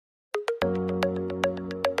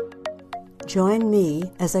Join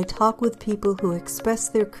me as I talk with people who express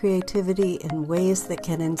their creativity in ways that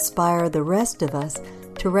can inspire the rest of us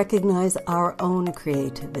to recognize our own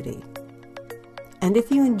creativity. And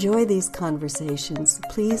if you enjoy these conversations,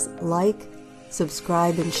 please like,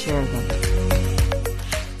 subscribe, and share them.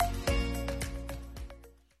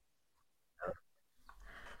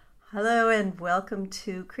 Hello and welcome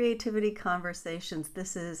to Creativity Conversations.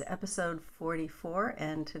 This is episode 44,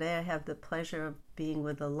 and today I have the pleasure of being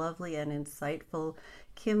with the lovely and insightful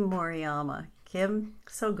Kim Moriyama. Kim,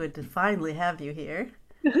 so good to finally have you here.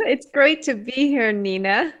 It's great to be here,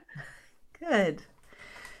 Nina. Good.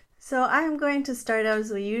 So I'm going to start out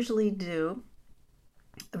as we usually do,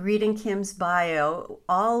 reading Kim's bio,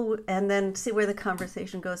 all and then see where the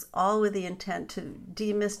conversation goes, all with the intent to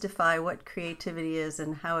demystify what creativity is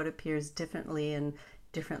and how it appears differently in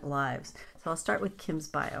different lives. So I'll start with Kim's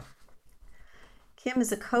bio. Kim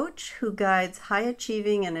is a coach who guides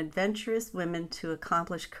high-achieving and adventurous women to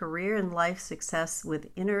accomplish career and life success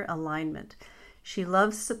with inner alignment. She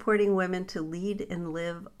loves supporting women to lead and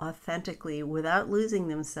live authentically without losing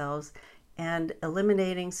themselves and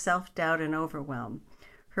eliminating self-doubt and overwhelm.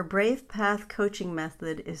 Her Brave Path coaching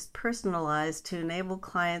method is personalized to enable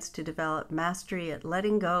clients to develop mastery at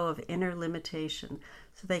letting go of inner limitation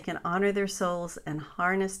so they can honor their souls and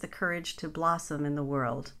harness the courage to blossom in the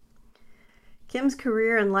world. Kim's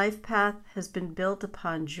career and life path has been built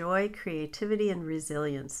upon joy, creativity, and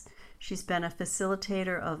resilience. She's been a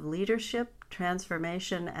facilitator of leadership,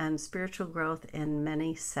 transformation, and spiritual growth in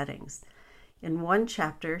many settings. In one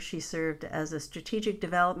chapter, she served as a strategic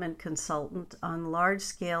development consultant on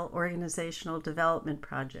large-scale organizational development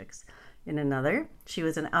projects. In another, she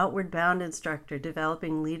was an outward-bound instructor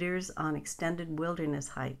developing leaders on extended wilderness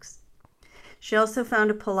hikes. She also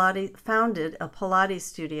founded a Pilates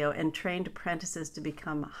studio and trained apprentices to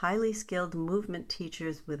become highly skilled movement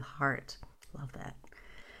teachers with heart. Love that.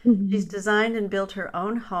 She's designed and built her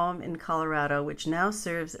own home in Colorado, which now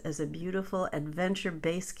serves as a beautiful adventure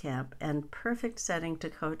base camp and perfect setting to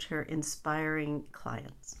coach her inspiring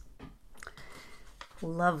clients.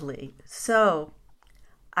 Lovely. So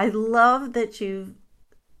I love that you've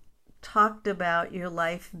talked about your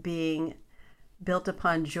life being built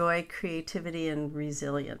upon joy, creativity, and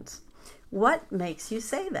resilience. What makes you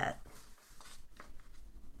say that?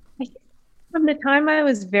 From the time I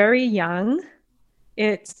was very young,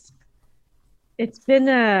 it's been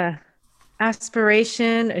a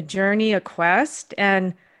aspiration, a journey, a quest,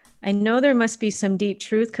 and I know there must be some deep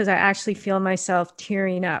truth because I actually feel myself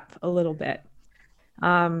tearing up a little bit.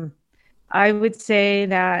 I would say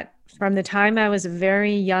that from the time I was a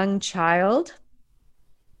very young child,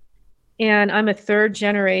 and I'm a third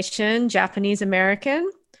generation Japanese American,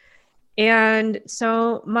 and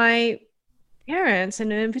so my parents,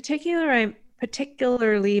 and in particular,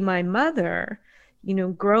 particularly my mother,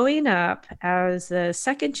 growing up as a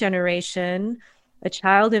second generation, a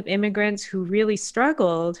child of immigrants who really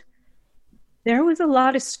struggled, there was a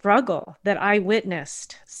lot of struggle that I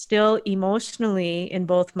witnessed still emotionally in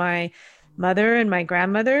both my mother and my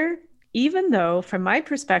grandmother, even though from my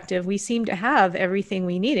perspective, we seemed to have everything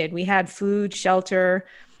we needed. We had food, shelter,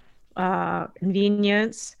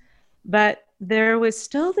 convenience, but there was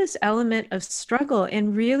still this element of struggle.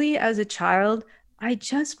 And really, as a child, I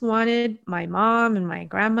just wanted my mom and my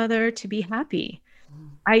grandmother to be happy.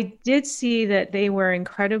 I did see that they were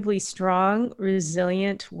incredibly strong,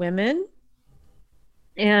 resilient women,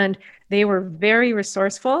 and they were very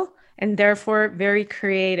resourceful and therefore very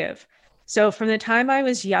creative. So from the time I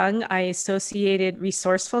was young, I associated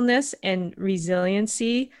resourcefulness and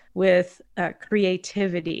resiliency with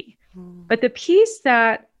creativity. But the piece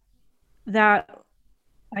that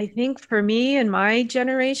I think for me and my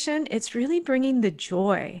generation, it's really bringing the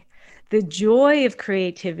joy of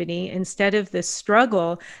creativity instead of the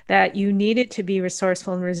struggle that you needed to be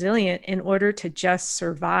resourceful and resilient in order to just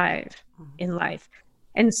survive in life.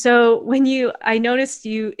 And so I noticed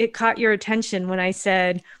it caught your attention when I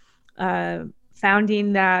said,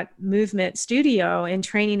 founding that movement studio and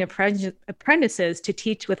training apprentices to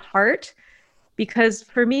teach with heart. Because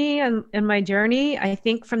for me and my journey, I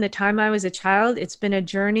think from the time I was a child, it's been a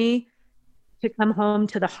journey to come home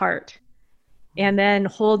to the heart and then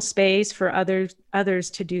hold space for others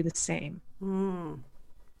to do the same.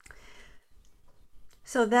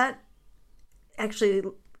 So that actually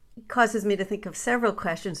causes me to think of several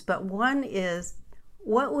questions, but one is,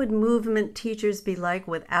 what would movement teachers be like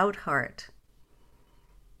without heart?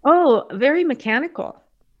 Oh, very mechanical.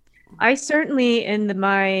 I certainly, in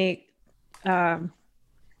my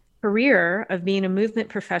career of being a movement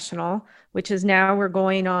professional, which is now we're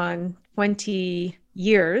going on 20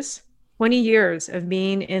 years, 20 years of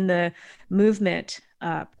being in the movement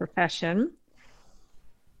profession,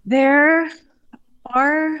 there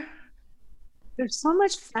are there's so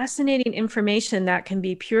much fascinating information that can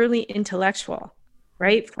be purely intellectual,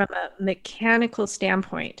 right? From a mechanical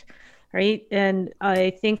standpoint, right? And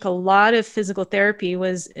I think a lot of physical therapy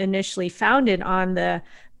was initially founded on the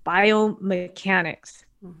biomechanics,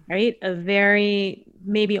 right? A very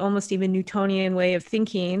maybe almost even Newtonian way of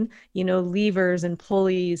thinking, levers and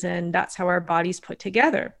pulleys, and that's how our bodies put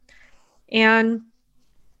together. And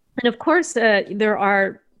of course, there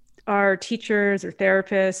are teachers or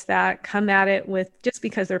therapists that come at it with just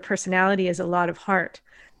because their personality is a lot of heart.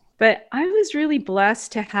 But I was really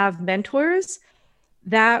blessed to have mentors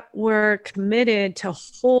that were committed to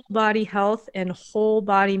whole body health and whole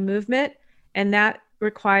body movement. And that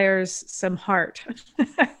requires some heart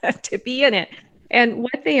to be in it. And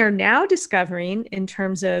what they are now discovering in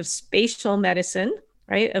terms of spatial medicine,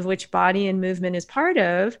 right, of which body and movement is part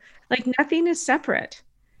of, like nothing is separate.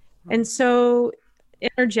 And so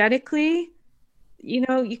energetically,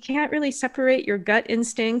 you can't really separate your gut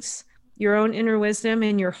instincts, your own inner wisdom,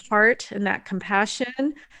 and your heart and that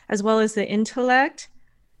compassion, as well as the intellect.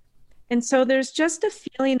 And so there's just a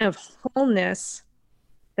feeling of wholeness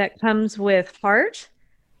that comes with heart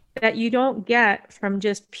that you don't get from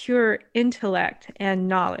just pure intellect and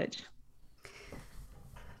knowledge.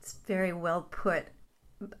 It's very well put.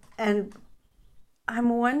 And I'm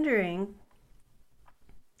wondering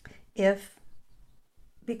if,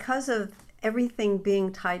 because of everything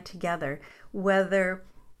being tied together, whether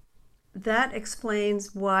that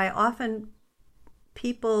explains why often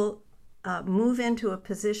people move into a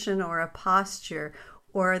position or a posture,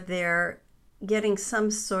 or they're getting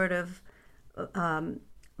some sort of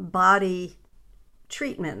body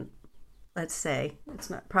treatment, let's say.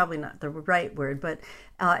 It's probably not the right word, but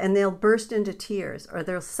and they'll burst into tears, or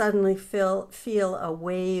they'll suddenly feel a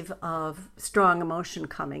wave of strong emotion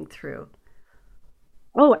coming through.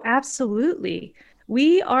 Oh, absolutely.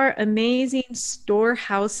 We are amazing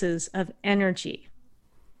storehouses of energy.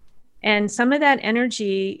 And some of that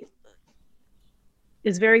energy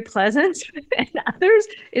is very pleasant and others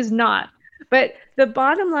is not. But the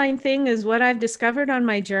bottom line thing is what I've discovered on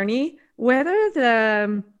my journey, whether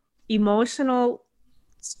the emotional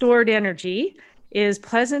stored energy is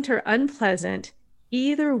pleasant or unpleasant,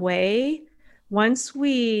 either way, once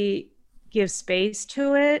we give space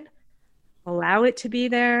to it, allow it to be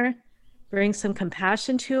there, bring some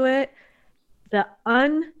compassion to it, the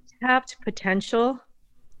untapped potential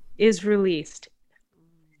is released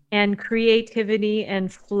and creativity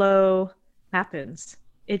and flow happens.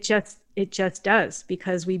 It just does,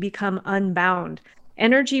 because we become unbound.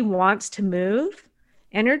 Energy wants to move.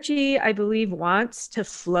 Energy, I believe, wants to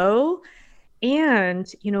flow.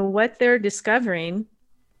 And what they're discovering,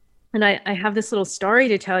 and I have this little story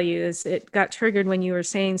to tell you, is it got triggered when you were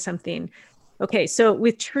saying something. Okay, so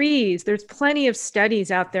with trees, there's plenty of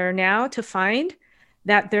studies out there now to find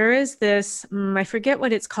that there is this, I forget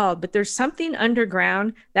what it's called, but there's something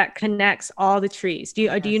underground that connects all the trees. Do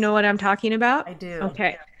you know what I'm talking about? I do.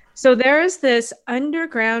 Okay. So there is this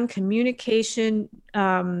underground communication,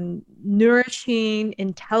 nourishing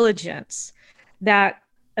intelligence that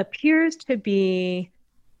appears to be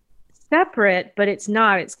separate, but it's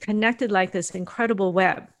not. It's connected like this incredible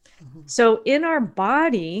web. So in our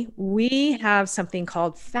body, we have something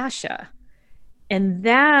called fascia. And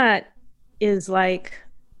that is like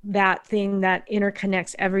that thing that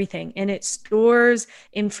interconnects everything. And it stores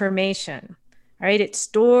information, right? It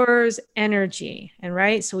stores energy. And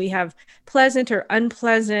right. So we have pleasant or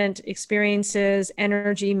unpleasant experiences,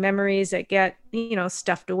 energy, memories that get,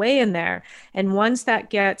 stuffed away in there. And once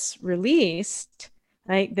that gets released,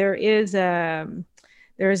 right, there is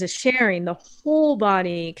a sharing. The whole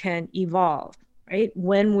body can evolve, right?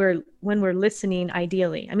 When we're listening,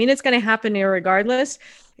 ideally. I mean, it's going to happen regardless.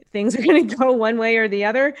 Things are going to go one way or the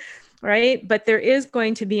other, right? But there is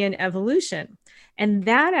going to be an evolution. And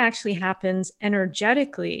that actually happens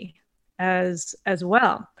energetically as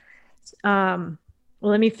well. Well,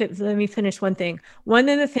 let me finish one thing. One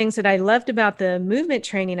of the things that I loved about the movement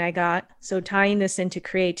training I got, so tying this into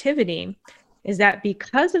creativity, is that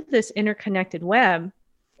because of this interconnected web,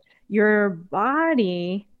 your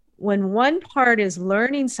body, when one part is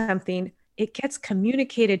learning something, it gets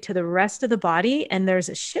communicated to the rest of the body and there's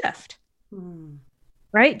a shift,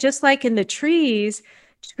 right? Just like in the trees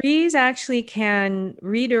actually can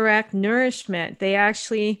redirect nourishment. They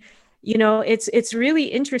actually, it's really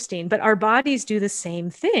interesting, but our bodies do the same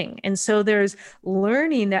thing. And so there's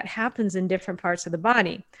learning that happens in different parts of the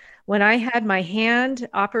body. When I had my hand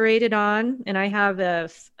operated on, and I have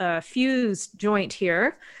a fused joint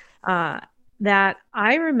here, that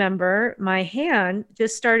I remember my hand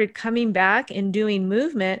just started coming back and doing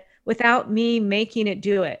movement without me making it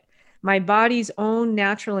do it. My body's own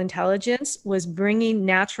natural intelligence was bringing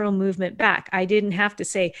natural movement back. I didn't have to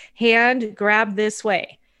say, hand, grab this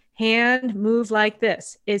way, hand, move like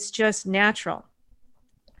this. It's just natural.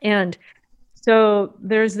 And so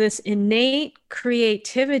there's this innate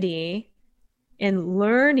creativity in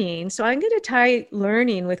learning. So I'm going to tie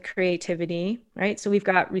learning with creativity, right? So we've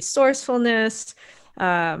got resourcefulness,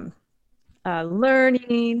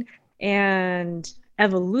 learning, and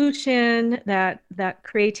evolution that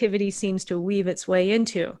creativity seems to weave its way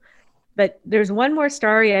into. But there's one more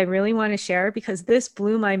story I really want to share because this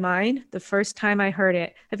blew my mind the first time I heard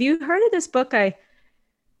it. Have you heard of this book? I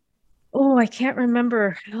can't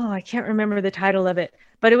remember. Oh, I can't remember the title of it.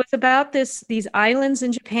 But it was about these islands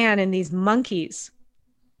in Japan and these monkeys Is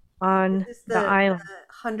on this the the island.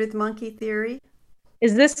 100th monkey theory?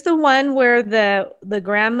 Is this the one where the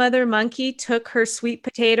grandmother monkey took her sweet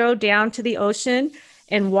potato down to the ocean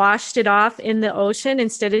and washed it off in the ocean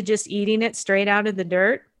instead of just eating it straight out of the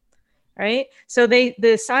dirt? Right? So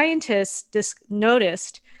the scientists just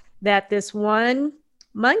noticed that this one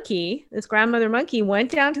monkey, this grandmother monkey,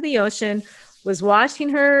 went down to the ocean, was washing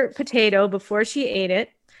her potato before she ate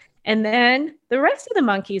it, and then the rest of the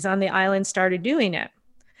monkeys on the island started doing it.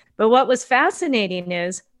 But what was fascinating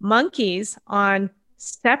is monkeys on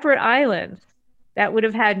separate islands that would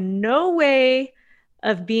have had no way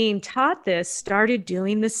of being taught this started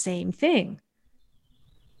doing the same thing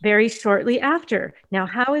very shortly after. Now,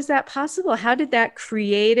 how is that possible? How did that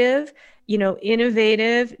creative,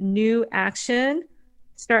 innovative new action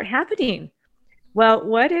start happening? Well,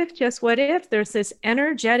 just what if there's this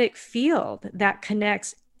energetic field that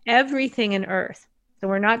connects everything in Earth? So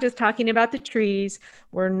we're not just talking about the trees,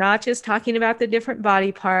 we're not just talking about the different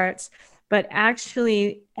body parts, but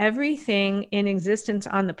actually everything in existence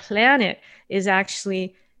on the planet is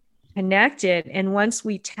actually connected. And once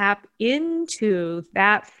we tap into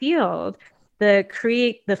that field, the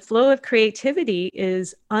flow of creativity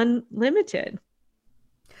is unlimited.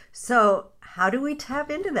 So, how do we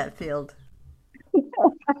tap into that field?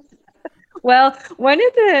 Well, one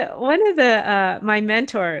of the my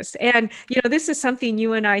mentors, and this is something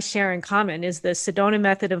you and I share in common, is the Sedona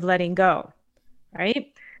method of letting go,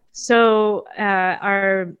 right? So,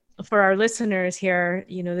 our for our listeners here,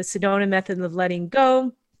 the Sedona method of letting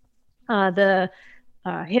go. The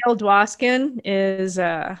Hale Dwoskin is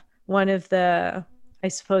one of the, I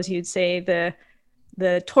suppose you'd say,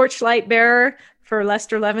 the torchlight bearer for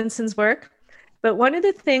Lester Levenson's work. But one of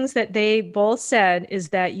the things that they both said is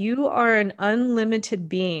that you are an unlimited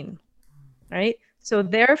being, right? So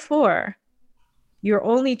therefore, your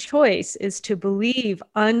only choice is to believe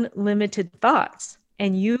unlimited thoughts,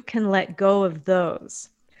 and you can let go of those.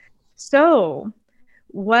 So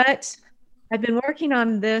what I've been working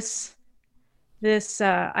on this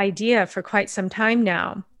idea for quite some time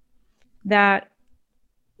now, that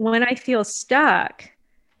when I feel stuck,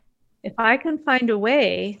 if I can find a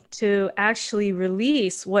way to actually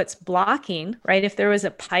release what's blocking, right? If there was a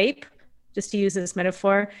pipe, just to use this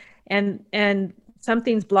metaphor, and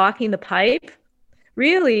something's blocking the pipe,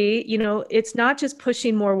 really, it's not just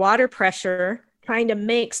pushing more water pressure, trying to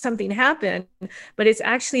make something happen, but it's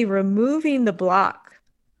actually removing the block,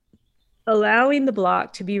 allowing the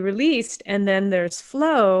block to be released, and then there's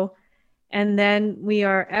flow, and then we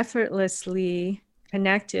are effortlessly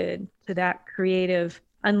connected to that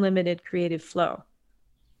unlimited creative flow.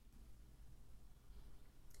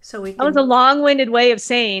 So we That was can. a long-winded way of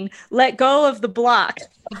saying, let go of the block.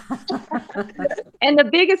 And the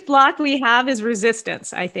biggest block we have is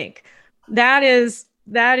resistance, I think. That is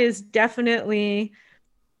definitely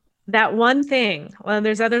that one thing. Well,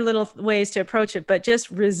 there's other little ways to approach it, but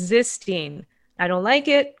just resisting. I don't like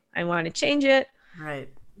it. I want to change it. Right.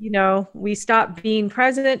 We stop being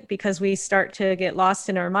present because we start to get lost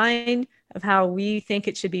in our mind of how we think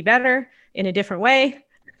it should be better in a different way.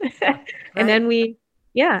 And Right.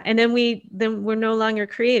 then we're no longer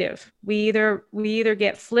creative. We either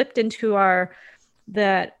get flipped into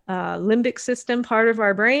that limbic system part of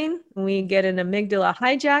our brain, and we get an amygdala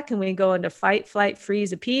hijack, and we go into fight, flight,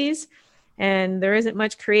 freeze, appease, and there isn't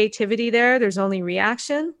much creativity there. There's only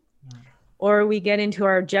reaction. Or we get into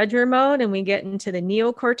our judger mode and we get into the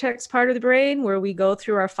neocortex part of the brain where we go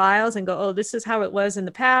through our files and go, oh, this is how it was in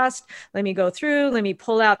the past. Let me go through, let me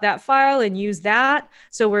pull out that file and use that.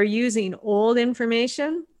 So we're using old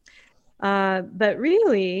information. But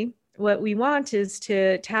really, what we want is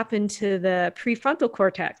to tap into the prefrontal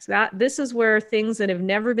cortex. This is where things that have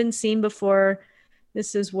never been seen before,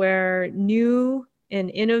 this is where new and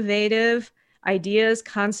innovative ideas,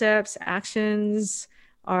 concepts, actions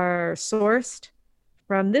are sourced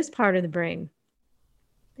from this part of the brain.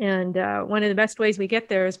 And one of the best ways we get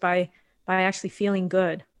there is by actually feeling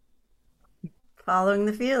good. Following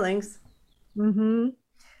the feelings. Mm-hmm.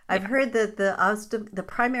 I've heard that the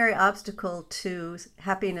primary obstacle to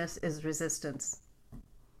happiness is resistance.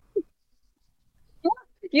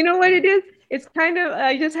 You know what it is? It's kind of,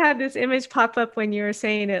 I just had this image pop up when you were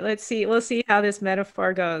saying it. Let's see, we'll see how this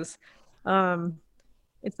metaphor goes. Um,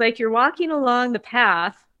 it's like you're walking along the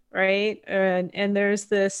path, right? And there's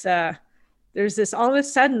this, all of a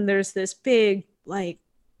sudden, there's this big, like,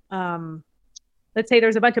 um, let's say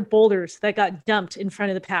there's a bunch of boulders that got dumped in front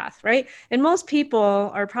of the path, right? And most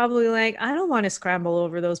people are probably like, I don't want to scramble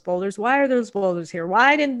over those boulders. Why are those boulders here?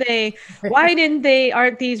 Aren't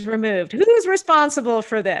these removed? Who's responsible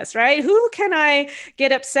for this, right? Who can I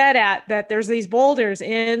get upset at that there's these boulders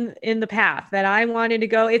in the path that I wanted to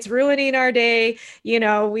go? It's ruining our day. We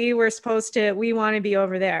want to be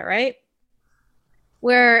over there, right?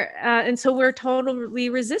 And so we're totally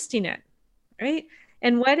resisting it, right?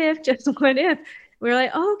 And what if, just what if, we're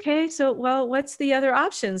like, oh, okay, so, well, what's the other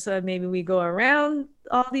option? So maybe we go around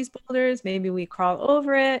all these boulders, maybe we crawl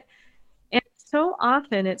over it. And so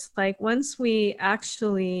often it's like once we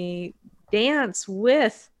actually dance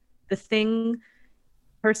with the thing,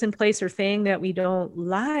 person, place, or thing that we don't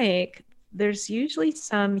like, there's usually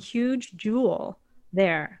some huge jewel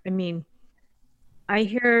there. I mean, I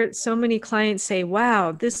hear so many clients say,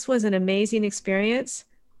 wow, this was an amazing experience,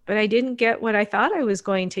 but I didn't get what I thought I was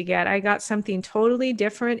going to get. I got something totally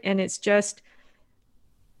different. And it's just,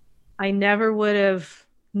 I never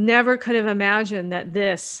could have imagined that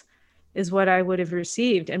this is what I would have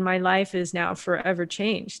received. And my life is now forever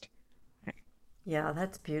changed. Yeah,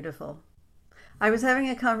 that's beautiful. I was having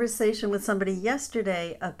a conversation with somebody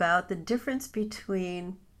yesterday about the difference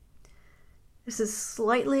between, this is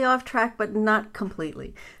slightly off track, but not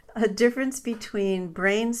completely, a difference between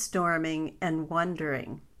brainstorming and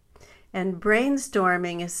wondering. And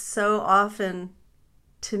brainstorming is so often,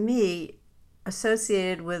 to me,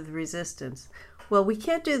 associated with resistance. Well, we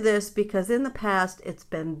can't do this because in the past it's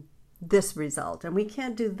been this result, and we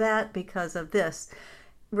can't do that because of this.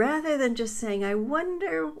 Rather than just saying, I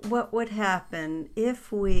wonder what would happen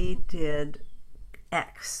if we did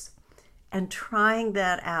X, and trying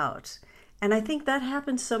that out. And I think that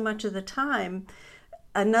happens so much of the time.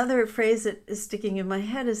 Another phrase that is sticking in my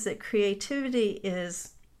head is that creativity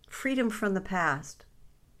is freedom from the past.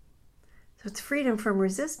 So it's freedom from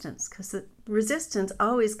resistance, because the resistance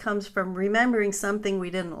always comes from remembering something we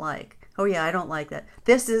didn't like. Oh yeah, I don't like that.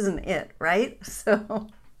 This isn't it, right? So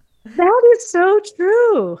That is so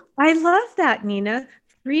true. I love that, Nina.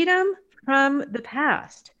 Freedom from the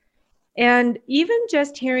past. And even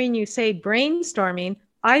just hearing you say brainstorming,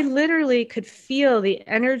 I literally could feel the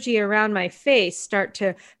energy around my face start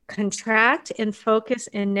to contract and focus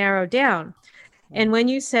and narrow down. And when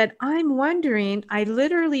you said, I'm wondering, I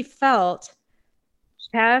literally felt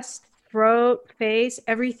chest, throat, face,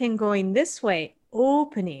 everything going this way,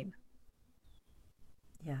 opening.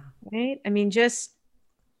 yeah. Right? I mean, just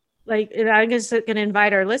like, I'm just going to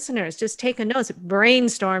invite our listeners, just take a note,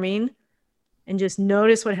 brainstorming, and just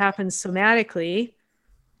notice what happens somatically.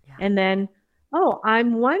 Yeah. And then, oh,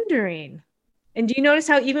 I'm wondering. And do you notice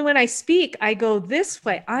how even when I speak, I go this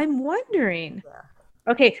way? I'm wondering.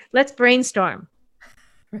 Yeah. Okay, let's brainstorm.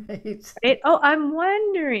 Right. Right? Oh, I'm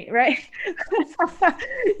wondering, right?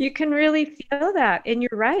 You can really feel that. And you're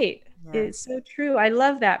right. Yeah. It's so true. I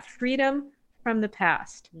love that. Freedom from the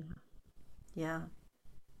past. Yeah. Yeah.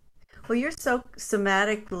 Well, you're so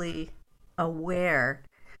somatically aware.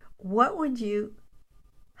 What would you,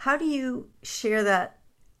 how do you share that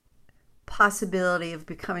possibility of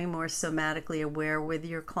becoming more somatically aware with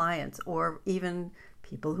your clients, or even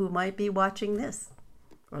people who might be watching this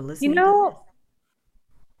or listening to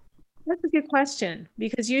That's a good question,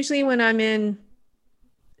 because usually when I'm in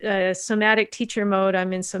somatic teacher mode,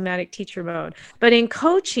 I'm in somatic teacher mode. But in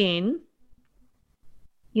coaching,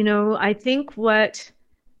 I think what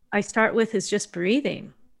I start with is just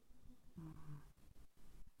breathing.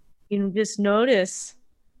 Just notice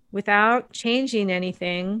without changing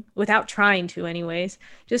anything, without trying to anyways,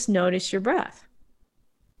 just notice your breath.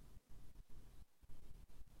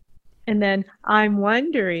 And then I'm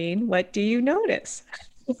wondering, what do you notice?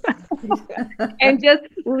 And just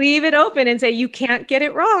leave it open and say, you can't get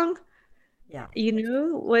it wrong. Yeah.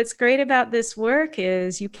 What's great about this work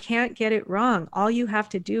is you can't get it wrong. All you have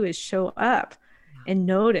to do is show up and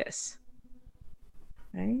notice.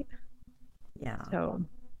 Right? Yeah. So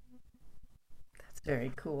that's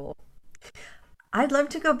very cool. I'd love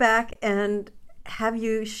to go back and have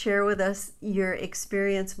you share with us your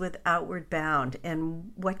experience with Outward Bound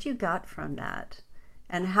and what you got from that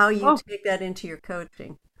and how you Oh, take that into your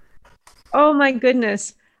coaching? oh my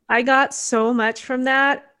goodness. I got so much from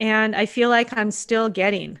that, and I feel like I'm still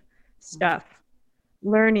getting stuff,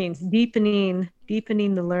 learning, deepening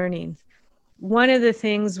the learning. One of the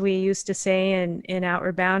things we used to say in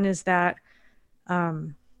Outward Bound is that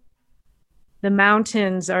um, the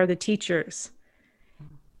mountains are the teachers.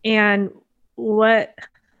 And what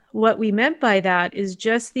what we meant by that is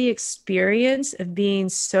just the experience of being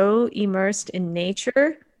so immersed in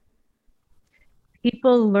nature.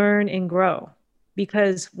 People learn and grow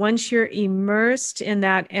because once you're immersed in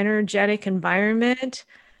that energetic environment,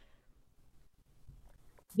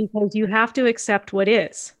 because you have to accept what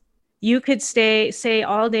is. You could say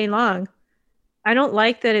all day long, I don't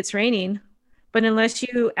like that it's raining, but unless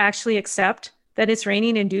you actually accept that it's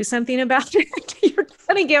raining and do something about it, you're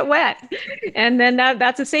gonna get wet. And then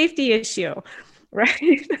that's a safety issue,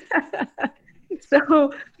 right?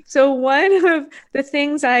 So so one of the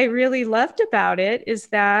things I really loved about it is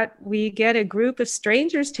that we get a group of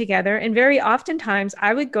strangers together, and very oftentimes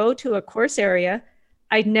I would go to a course area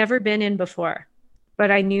I'd never been in before,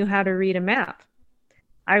 but I knew how to read a map.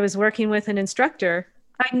 I was working with an instructor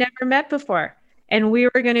I'd never met before, and we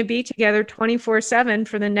were going to be together 24/7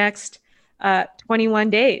 for the next 21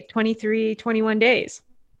 days, 23, 21 days.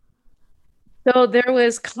 So there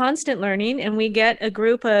was constant learning, and we get a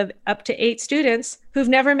group of up to 8 students who've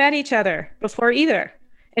never met each other before either,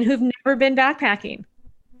 and who've never been backpacking.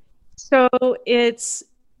 So it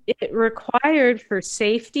required for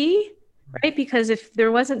safety, right? Because if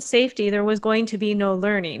there wasn't safety, there was going to be no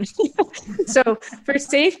learning. So for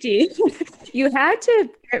safety, you had to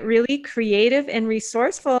get really creative and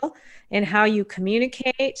resourceful in how you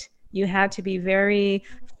communicate. You had to be very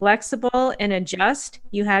flexible and adjust.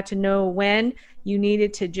 You had to know when you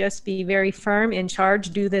needed to just be very firm, in charge,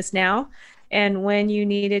 do this now, and when you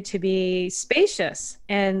needed to be spacious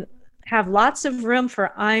and have lots of room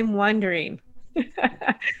for I'm wondering.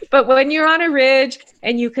 But when you're on a ridge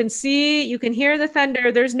and you can see, you can hear the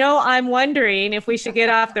thunder, there's no I'm wondering if we should get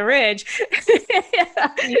off the ridge.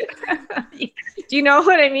 Do you know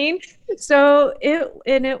what I mean? So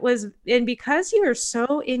and because you are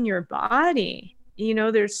so in your body,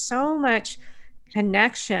 there's so much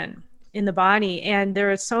connection in the body, and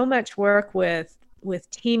there is so much work with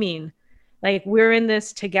teaming. Like, we're in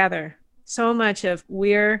this together. So much of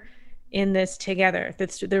we're in this together.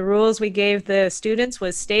 The rules we gave the students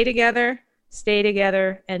was stay together,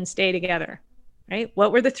 and stay together, right?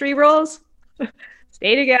 What were the 3 rules?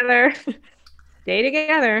 Stay together, stay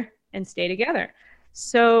together, and stay together.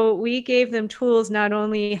 So we gave them tools, not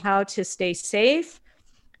only how to stay safe,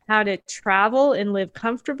 how to travel and live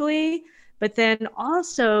comfortably, but then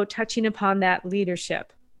also touching upon that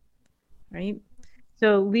leadership, right?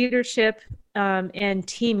 So leadership and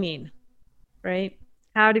teaming, right?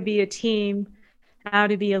 How to be a team, how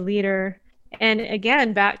to be a leader. And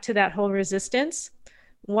again, back to that whole resistance.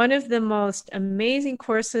 One of the most amazing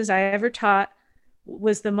courses I ever taught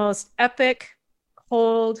was the most epic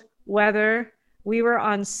cold weather. We were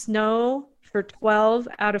on snow for 12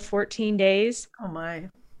 out of 14 days. Oh my.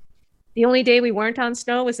 The only day we weren't on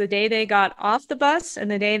snow was the day they got off the bus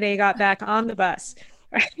and the day they got back on the bus.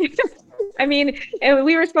 Right? I mean,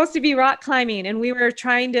 we were supposed to be rock climbing, and we were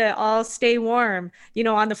trying to all stay warm,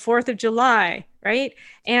 on the 4th of July, right?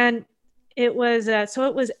 And it was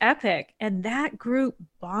epic. And that group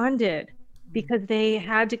bonded because they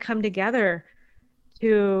had to come together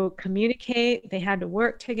to communicate. They had to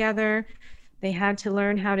work together. They had to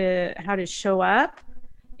learn how to show up.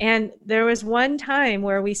 And there was one time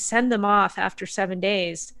where we send them off after 7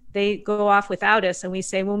 days. They go off without us, and we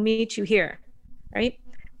say, we'll meet you here, right?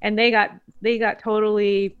 And they got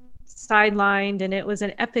totally sidelined, and it was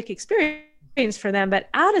an epic experience for them. But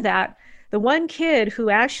out of that, the one kid who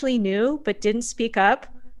actually knew but didn't speak up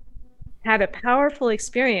had a powerful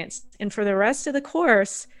experience. And for the rest of the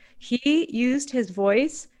course, he used his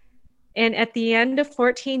voice. And at the end of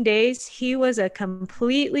 14 days, he was a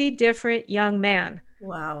completely different young man.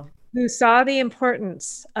 Wow. Who saw the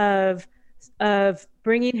importance of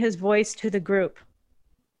bringing his voice to the group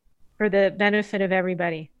for the benefit of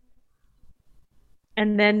everybody.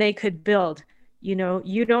 And then they could build. You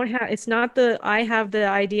don't have, it's not I have the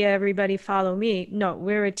idea, everybody follow me. No,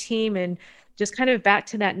 we're a team. And just kind of back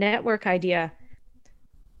to that network idea.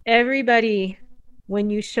 Everybody, when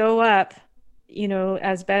you show up,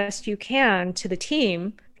 as best you can to the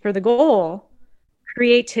team for the goal,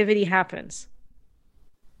 creativity happens.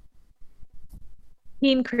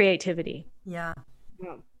 Team creativity. Yeah.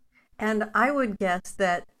 Yeah. And I would guess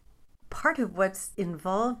that part of what's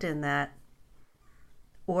involved in that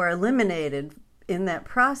or eliminated in that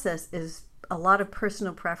process is a lot of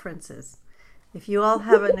personal preferences. If you all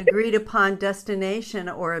have an agreed upon destination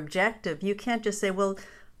or objective, you can't just say, well,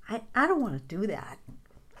 I don't want to do that.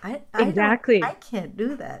 I Exactly. can't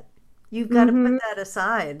do that. You've got to put Hmm. that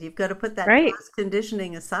aside. You've got to put that Right. past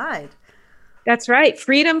conditioning aside. That's right.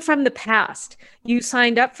 Freedom from the past. You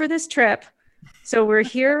signed up for this trip. So we're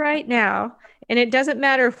here right now. And it doesn't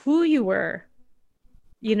matter who you were,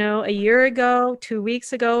 a year ago, 2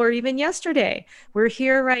 weeks ago, or even yesterday. We're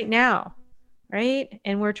here right now. Right.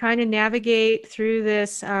 And we're trying to navigate through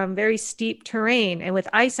this very steep terrain and with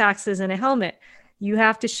ice axes and a helmet. You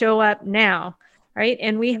have to show up now. Right.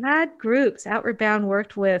 And we had groups, Outward Bound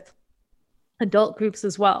worked with adult groups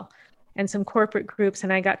as well and some corporate groups,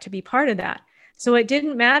 and I got to be part of that. So it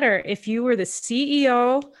didn't matter if you were the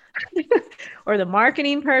CEO or the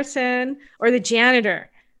marketing person or the janitor,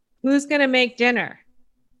 who's going to make dinner.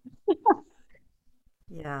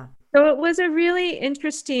 Yeah. So it was a really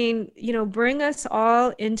interesting, bring us all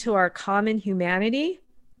into our common humanity.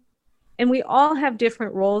 And we all have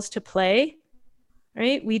different roles to play,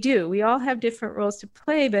 right? We do. We all have different roles to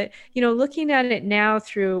play. But, looking at it now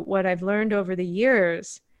through what I've learned over the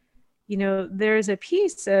years, there's a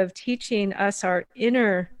piece of teaching us our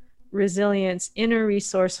inner resilience, inner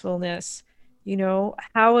resourcefulness.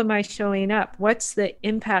 How am I showing up? What's the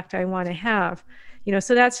impact I want to have?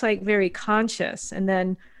 So that's like very conscious. And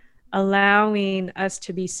then allowing us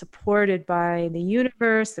to be supported by the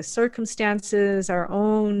universe, the circumstances, our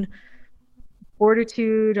own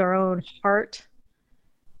fortitude, our own heart,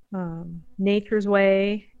 nature's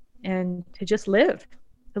way, and to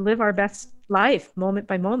live our best life moment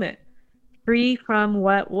by moment, free from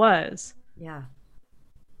what was. Yeah.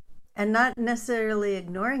 And not necessarily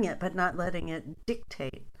ignoring it, but not letting it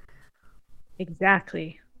dictate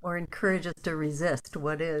Exactly. or encourage us to resist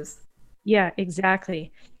what is. Yeah,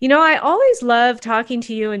 exactly. I always love talking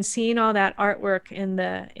to you and seeing all that artwork in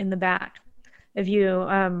the back of you.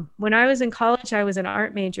 When I was in college, I was an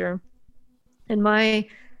art major, and my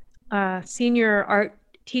senior art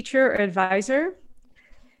teacher or advisor,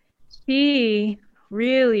 she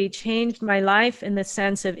really changed my life in the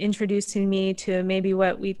sense of introducing me to maybe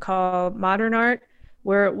what we'd call modern art,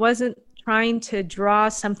 where it wasn't trying to draw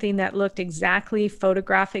something that looked exactly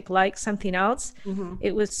photographic like something else. Mm-hmm.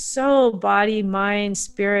 It was so body, mind,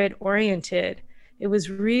 spirit oriented. It was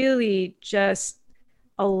really just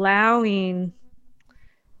allowing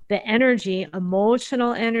the energy,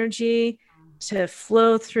 emotional energy, to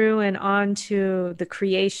flow through and onto the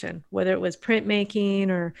creation, whether it was printmaking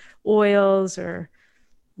or oils or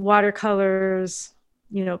watercolors,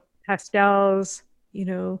 pastels,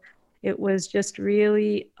 it was just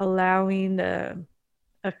really allowing a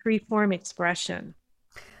free form expression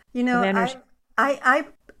You of know, energy. I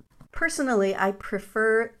personally, I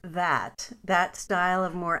prefer that style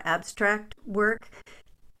of more abstract work.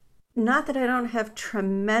 Not that I don't have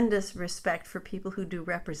tremendous respect for people who do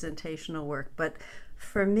representational work, but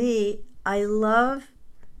for me, I love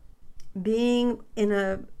being in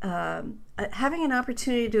having an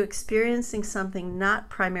opportunity to experiencing something not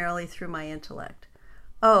primarily through my intellect.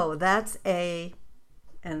 Oh, that's a,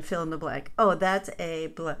 and fill in the blank. Oh, that's a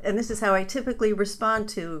blank. And this is how I typically respond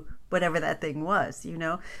to whatever that thing was,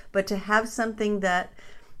 But to have something that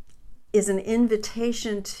is an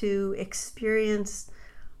invitation to experience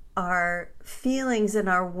our feelings and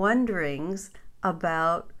our wonderings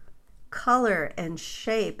about color and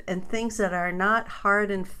shape and things that are not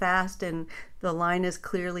hard and fast and the line is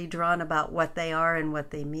clearly drawn about what they are and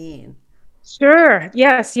what they mean. Sure.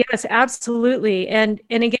 Yes, yes, absolutely. And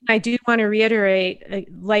again, I do want to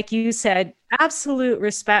reiterate, like you said, absolute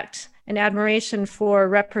respect and admiration for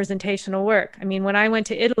representational work. I mean, when I went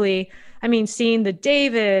to Italy, I mean, seeing the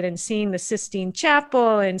David and seeing the Sistine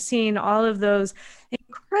Chapel and seeing all of those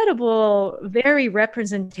incredible, very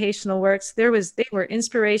representational works, they were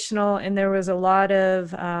inspirational and there was a lot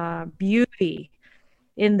of beauty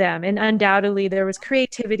in them. And undoubtedly, there was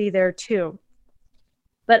creativity there too.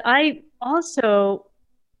 But I also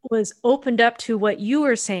was opened up to what you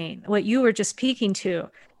were saying, what you were just speaking to.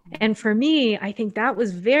 And for me, I think that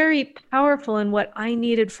was very powerful in what I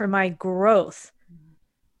needed for my growth,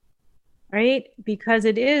 right? Because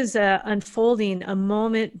it is unfolding a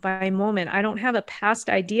moment by moment. I don't have a past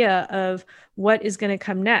idea of what is going to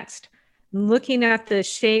come next. I'm looking at the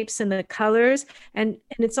shapes and the colors, and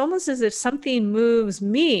it's almost as if something moves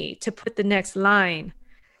me to put the next line.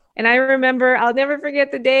 And I remember, I'll never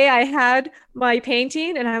forget the day I had my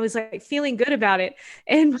painting and I was like feeling good about it.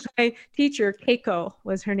 And my teacher, Keiko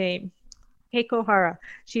was her name. Keiko Hara.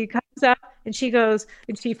 She comes up and she goes,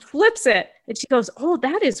 and she flips it and she goes, "Oh,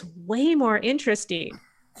 that is way more interesting."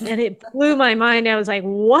 And it blew my mind. I was like,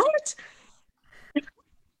 what?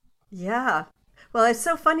 Yeah. Well, it's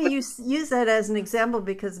so funny you use that as an example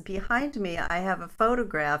because behind me I have a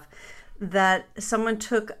photograph that someone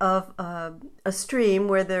took of a stream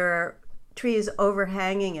where there are trees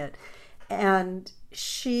overhanging it. And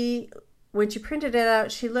when she printed it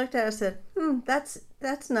out, she looked at it and said,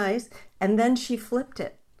 that's nice. And then she flipped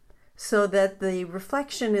it so that the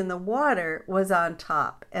reflection in the water was on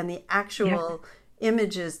top and the Yeah. actual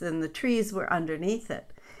images and the trees were underneath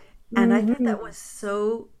it. And I thought that Hmm. was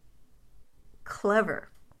so clever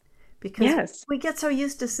because Yes. we get so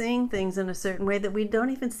used to seeing things in a certain way that we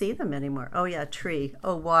don't even see them anymore. Oh, yeah, tree.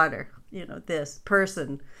 Oh, water. This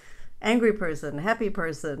person, angry person, happy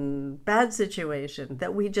person, bad situation,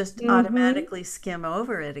 that we just Hmm. automatically skim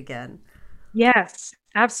over it again. Yes,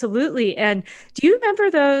 absolutely. And do you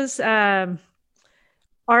remember those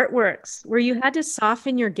artworks where you had to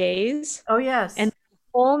soften your gaze Oh, and yes. a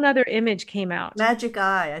whole nother image came out? Magic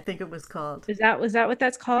Eye, I think it was called. Was that what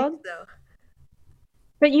that's I think called? so.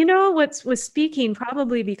 But you know what's was speaking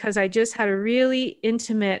probably because I just had a really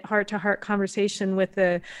intimate heart-to-heart conversation with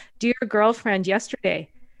a dear girlfriend yesterday.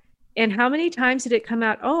 And how many times did it come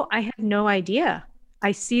out? Oh, I had no idea.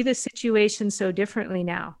 I see the situation so differently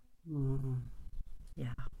now. Mhm.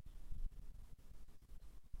 Yeah.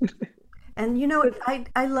 And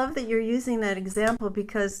I love that you're using that example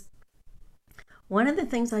because one of the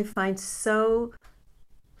things I find so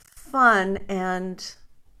fun and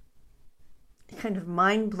kind of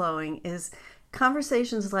mind blowing is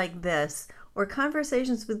conversations like this or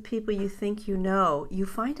conversations with people you think you know. You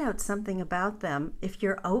find out something about them if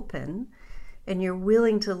you're open and you're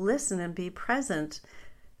willing to listen and be present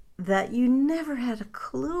that you never had a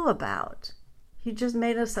clue about. You just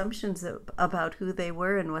made assumptions about who they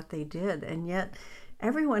were and what they did. And yet,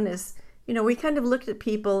 everyone is, we kind of looked at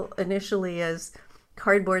people initially as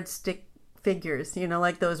cardboard stick figures,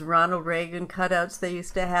 like those Ronald Reagan cutouts they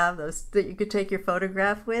used to have, those that you could take your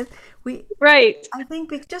photograph with. Right. I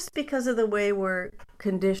think just because of the way we're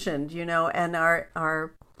conditioned, and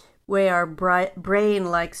our way our brain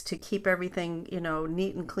likes to keep everything,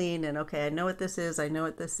 neat and clean and okay, I know what this is, I know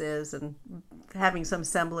what this is, and having some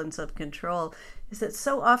semblance of control, is that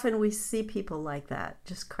so often we see people like that,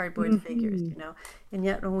 just cardboard figures, Hmm. and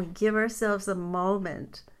yet when we give ourselves a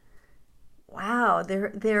moment, wow, they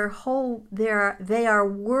are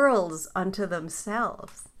worlds unto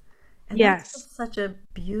themselves, and that's Yes. such a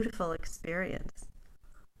beautiful experience.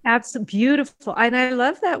 Absolutely beautiful. And I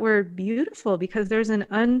love that word beautiful because there's an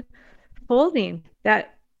unfolding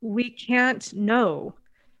that we can't know.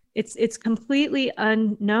 It's completely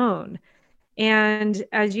unknown. And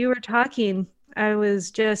as you were talking, I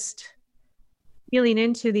was just feeling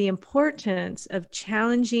into the importance of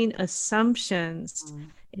challenging assumptions Mm.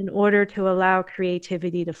 in order to allow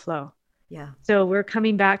creativity to flow. Yeah. So we're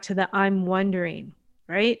coming back to the I'm wondering,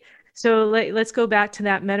 right? So let's go back to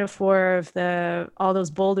that metaphor of the all those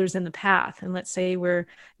boulders in the path. And let's say we're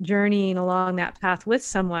journeying along that path with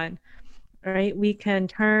someone, right? We can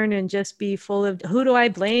turn and just be full of who do I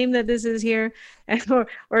blame that this is here? And,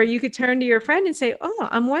 or you could turn to your friend and say, "Oh,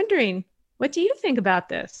 I'm wondering, what do you think about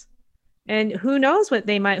this?" And who knows what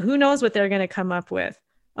they're going to come up with.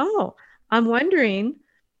 Oh, I'm wondering,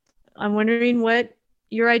 I'm wondering what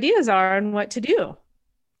your ideas are and what to do.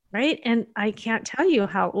 Right. And I can't tell you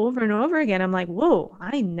how over and over again, I'm like, whoa,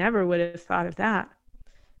 I never would have thought of that.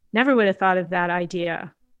 Never would have thought of that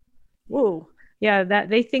idea. Whoa. Yeah, that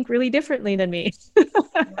they think really differently than me.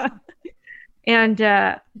 And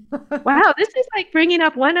wow, this is like bringing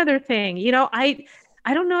up one other thing.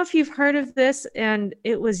 I don't know if you've heard of this, and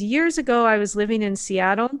it was years ago. I was living in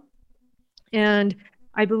Seattle, and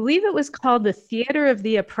I believe it was called the Theater of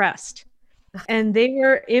the Oppressed. And they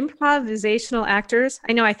were improvisational actors.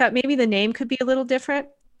 I know I thought maybe the name could be a little different,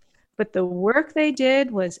 but the work they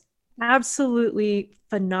did was absolutely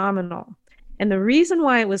phenomenal. And the reason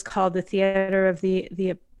why it was called the Theater of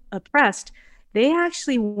the Oppressed, they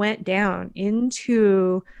actually went down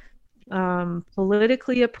into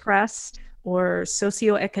politically oppressed or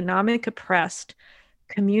socioeconomic oppressed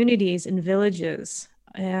communities and villages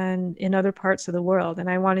and in other parts of the world. And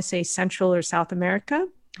I want to say Central or South America.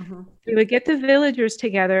 Mhm. They would get the villagers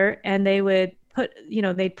together and they'd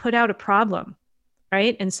put out a problem,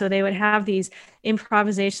 right? And so they would have these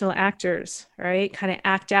improvisational actors, right, kind of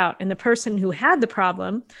act out. And the person who had the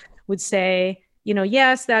problem would say,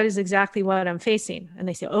 yes, that is exactly what I'm facing. And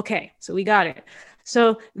they say, okay, so we got it.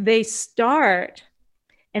 So they start,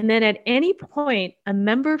 and then at any point, a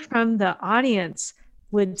member from the audience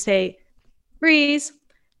would say, freeze.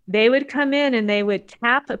 They would come in and they would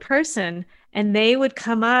tap a person and they would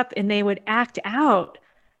come up and they would act out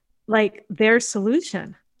like their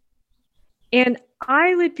solution. And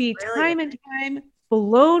I would be time Brilliant. and time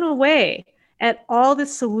blown away at all the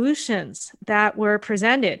solutions that were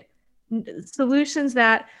presented, solutions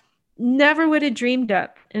that never would have dreamed of.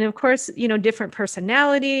 And of course, different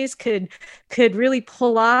personalities could really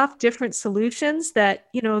pull off different solutions that,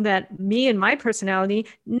 that me and my personality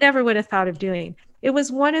never would have thought of doing. It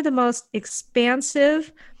was one of the most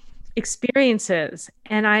expansive experiences.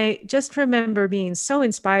 And I just remember being so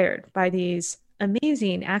inspired by these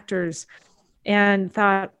amazing actors and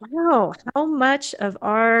thought, wow, how much of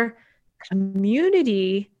our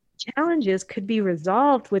community challenges could be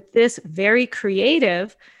resolved with this very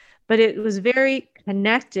creative, but it was very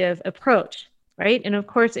connective approach, right? And of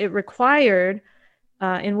course, it required,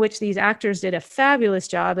 in which these actors did a fabulous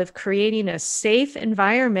job of creating a safe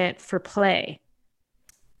environment for play.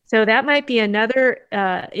 So that might be another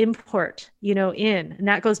import, and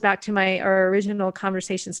that goes back to our original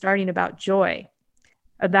conversation starting about joy,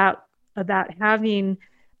 about having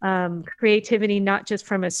creativity, not just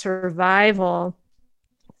from a survival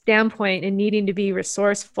standpoint and needing to be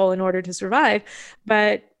resourceful in order to survive,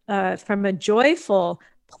 but from a joyful,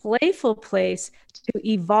 playful place to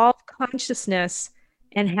evolve consciousness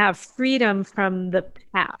and have freedom from the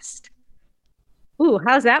past. Ooh,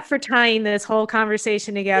 how's that for tying this whole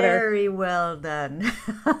conversation together? Very well done.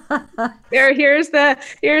 Here's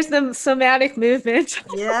the somatic movement.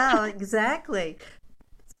 Yeah, exactly.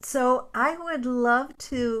 So I would love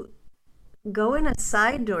to go in a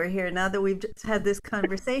side door here now that we've just had this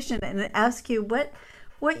conversation and ask you what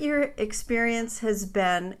your experience has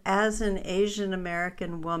been as an Asian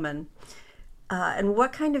American woman, and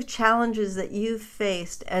what kind of challenges that you've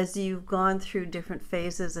faced as you've gone through different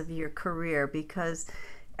phases of your career, because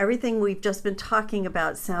everything we've just been talking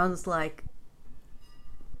about sounds like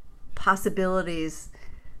possibilities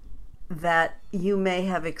that you may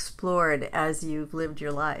have explored as you've lived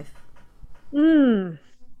your life. Mm,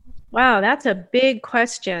 wow, that's a big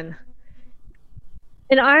question.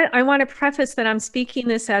 And I want to preface that I'm speaking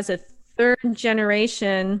this as a third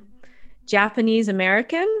generation Japanese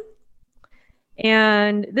American.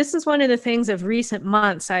 And this is one of the things of recent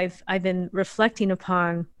months I've been reflecting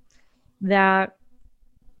upon, that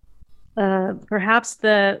perhaps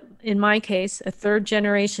in my case, a third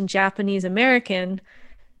generation Japanese American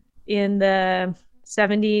in the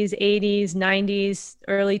 70s, 80s, 90s,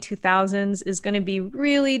 early 2000s is going to be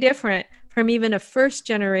really different from even a first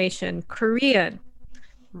generation Korean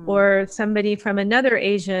or somebody from another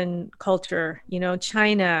Asian culture,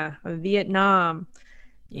 China, Vietnam,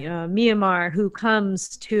 Myanmar, who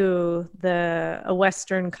comes to a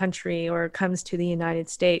Western country or comes to the United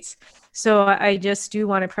States. So I just do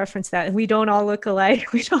want to preference that. We don't all look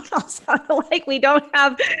alike. We don't all sound alike. We don't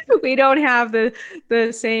have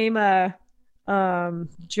the same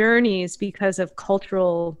journeys because of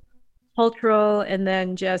cultural, and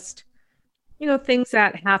then just things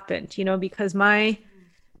that happened. Because my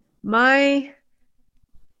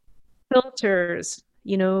filters,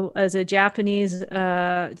 as a Japanese,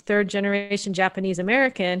 third generation Japanese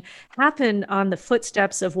American, happened on the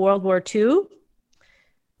footsteps of World War II,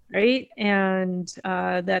 right? And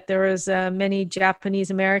that there was many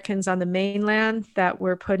Japanese Americans on the mainland that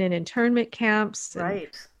were put in internment camps, and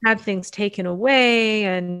Right. had things taken away.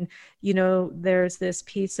 And, there's this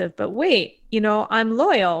piece of, but wait, I'm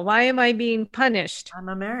loyal. Why am I being punished? I'm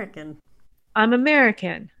American. I'm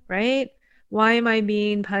American, right? Why am I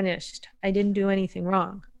being punished? I didn't do anything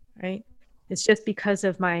wrong, right? It's just because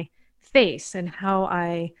of my face and how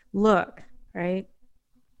I look, right?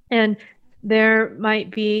 And there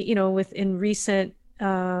might be, within recent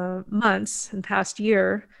months and past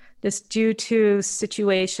year, just due to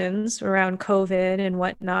situations around COVID and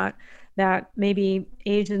whatnot, that maybe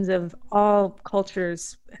Asians of all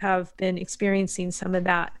cultures have been experiencing some of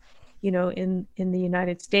that, in the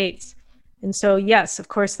United States. And so, yes, of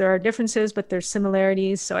course, there are differences, but there's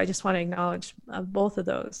similarities. So I just want to acknowledge both of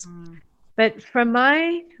those. But from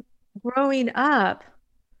my growing up,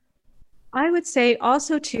 I would say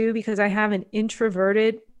also too, because I have an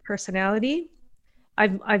introverted personality,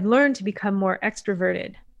 I've learned to become more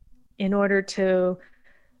extroverted in order to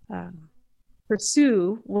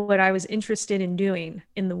pursue what I was interested in doing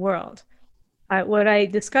in the world. What I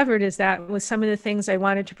discovered is that with some of the things I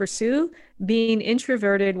wanted to pursue, being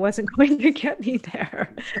introverted wasn't going to get me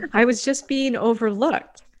there. I was just being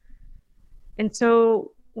overlooked. And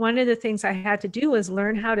so one of the things I had to do was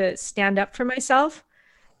learn how to stand up for myself.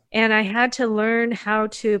 And I had to learn how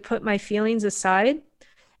to put my feelings aside.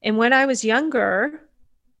 And when I was younger,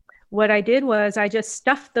 what I did was I just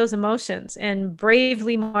stuffed those emotions and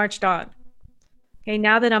bravely marched on. Okay,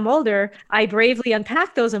 now that I'm older, I bravely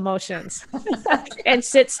unpack those emotions and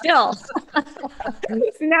sit still.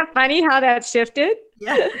 Isn't that funny how that shifted?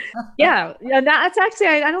 Yeah. Yeah, yeah, that's actually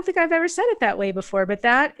I don't think I've ever said it that way before, but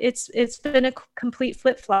that it's been a complete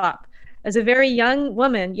flip-flop. As a very young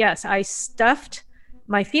woman, yes, I stuffed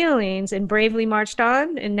my feelings and bravely marched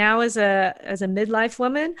on. And now as a midlife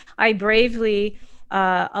woman, I bravely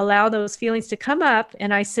allow those feelings to come up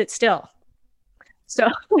and I sit still. So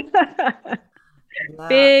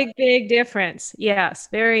Yeah. big difference. Yes,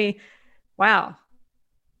 very wow.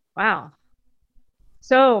 Wow.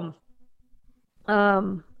 So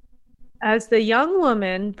um as the young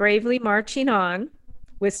woman bravely marching on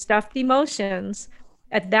with stuffed emotions,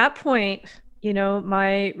 at that point,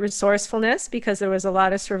 my resourcefulness, because there was a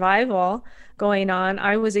lot of survival going on,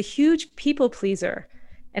 I was a huge people pleaser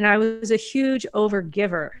and I was a huge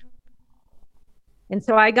overgiver. And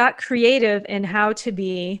so I got creative in how to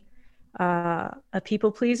be a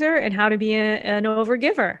people pleaser and how to be an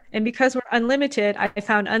overgiver. And because we're unlimited, I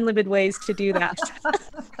found unlimited ways to do that.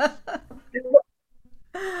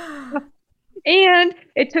 And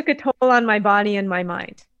it took a toll on my body and my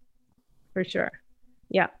mind, for sure.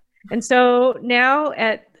 Yeah. And so now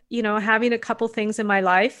having a couple things in my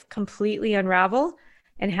life completely unravel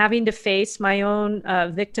and having to face my own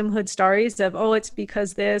victimhood stories of, oh, it's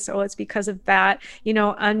because this, oh, it's because of that,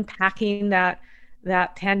 unpacking that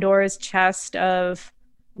Pandora's chest of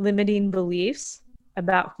limiting beliefs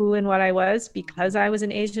about who and what I was because I was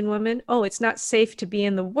an Asian woman. Oh, it's not safe to be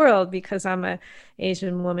in the world because I'm an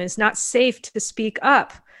Asian woman. It's not safe to speak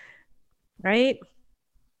up, right?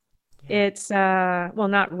 Yeah. It's well,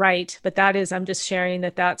 not right, but I'm just sharing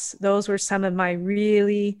those were some of my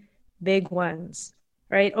really big ones,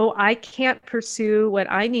 right? Oh, I can't pursue what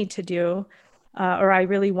I need to do or I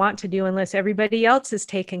really want to do unless everybody else is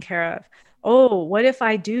taken care of. Oh, what if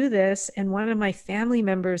I do this and one of my family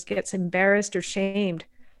members gets embarrassed or shamed?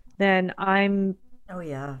 Then Oh,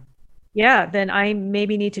 yeah. then I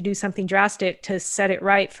maybe need to do something drastic to set it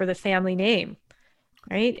right for the family name,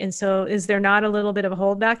 right? And so is there not a little bit of a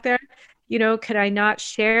holdback there? Could I not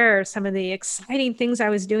share some of the exciting things I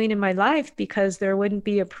was doing in my life because there wouldn't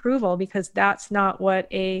be approval, because that's not what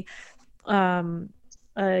a young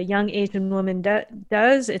Asian woman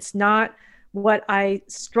does. It's not what I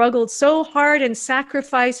struggled so hard and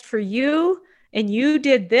sacrificed for you, and you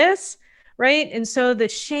did this, right? And so the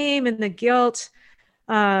shame and the guilt,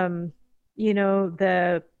 the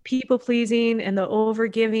people pleasing and the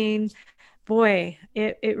overgiving, boy,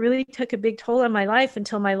 it really took a big toll on my life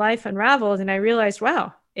until my life unraveled and I realized,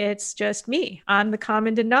 wow, it's just me. I'm the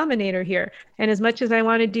common denominator here. And as much as I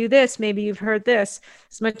want to do this, maybe you've heard this,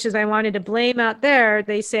 as much as I wanted to blame out there,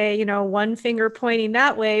 they say, one finger pointing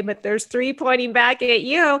that way, but there's three pointing back at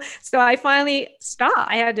you. So I finally stopped.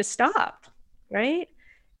 I had to stop, right?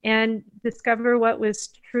 And discover what was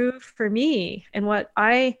true for me and what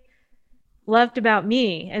I loved about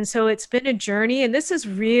me. And so it's been a journey, and this is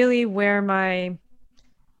really where my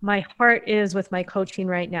heart is with my coaching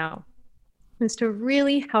right now, is to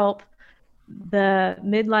really help the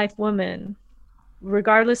midlife woman,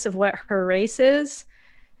 regardless of what her race is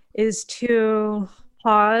to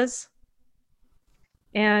pause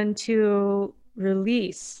and to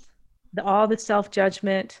release all the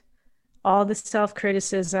self-judgment, all the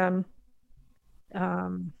self-criticism,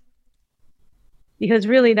 because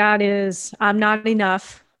really that is, I'm not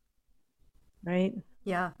enough, right?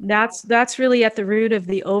 Yeah. That's really at the root of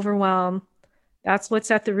the overwhelm. That's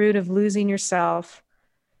what's at the root of losing yourself.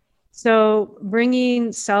 So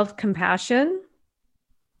bringing self-compassion,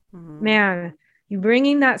 man, you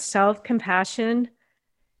bringing that self-compassion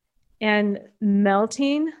and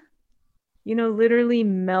melting, literally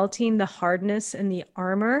melting the hardness and the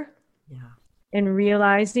armor. Yeah. And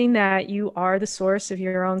realizing that you are the source of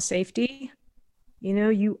your own safety.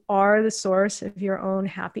 You are the source of your own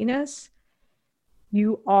happiness.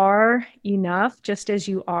 You are enough just as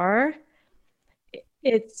you are.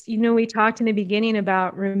 It's, we talked in the beginning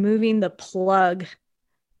about removing the plug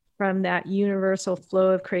from that universal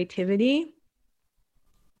flow of creativity.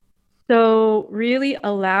 So really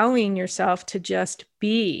allowing yourself to just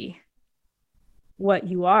be what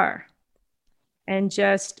you are and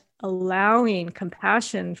just allowing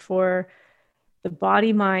compassion for the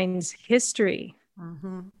body mind's history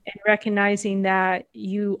and recognizing that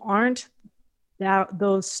you aren't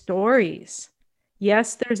those stories.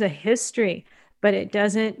 Yes, there's a history, but it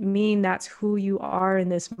doesn't mean that's who you are in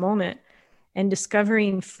this moment. And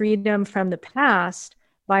discovering freedom from the past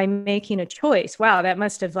by making a choice. Wow, that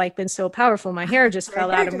must have been so powerful. My hair just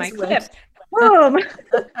fell out of my clip. Boom.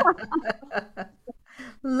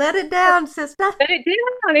 Let it down, sister. Put it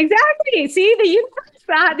down. Exactly. See, the universe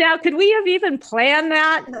thought, now, could we have even planned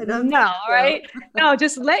that? I don't think No, so. right? No,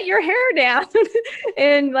 just let your hair down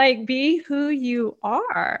and like be who you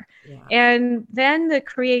are. Yeah. And then the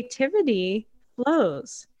creativity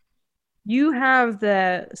flows. You have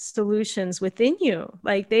the solutions within you.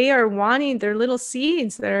 Like they are wanting, they're little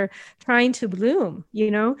seeds that are trying to bloom,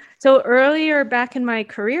 you know? So earlier back in my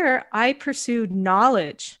career, I pursued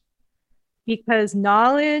knowledge because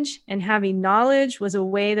knowledge and having knowledge was a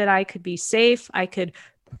way that I could be safe. I could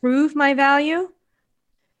prove my value.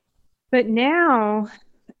 But now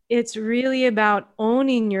it's really about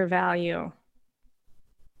owning your value.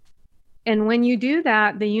 And when you do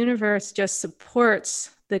that, the universe just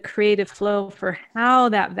supports the creative flow for how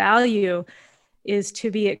that value is to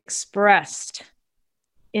be expressed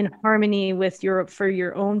in harmony with for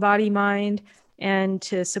your own body, mind, and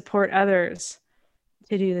to support others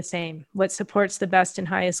to do the same. What supports the best and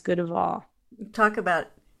highest good of all. Talk about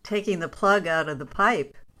taking the plug out of the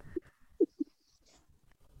pipe.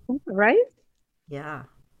 Right? Yeah.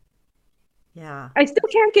 Yeah. I still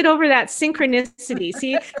can't get over that synchronicity.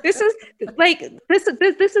 See, this is like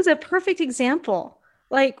this is a perfect example.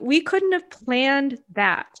 Like we couldn't have planned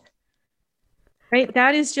that. Right?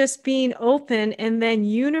 That is just being open and then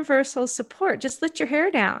universal support. Just let your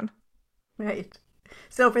hair down. Right.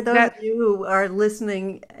 So for those of That you who are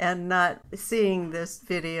listening and not seeing this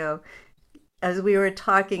video, as we were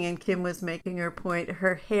talking and Kim was making her point,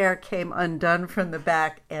 her hair came undone from the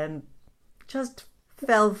back and just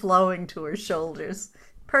fell flowing to her shoulders.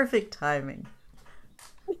 Perfect timing.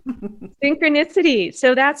 synchronicity.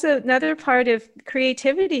 So that's another part of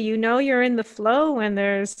creativity. You know you're in the flow when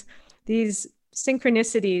there's these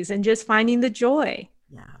synchronicities and just finding the joy,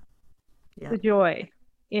 Yeah. Yeah. the joy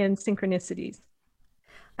in synchronicities.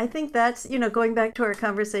 I think that's, going back to our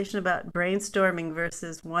conversation about brainstorming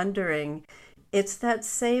versus wondering, it's that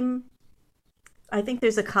same, I think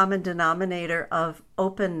there's a common denominator of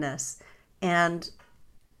openness and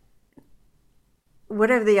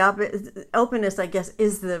whatever openness, I guess,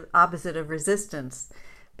 is the opposite of resistance.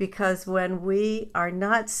 Because when we are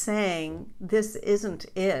not saying this isn't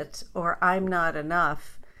it or I'm not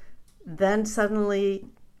enough, then suddenly,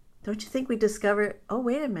 don't you think we discover, oh,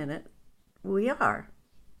 wait a minute, we are.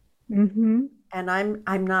 Mm-hmm. And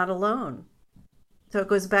I'm not alone. So it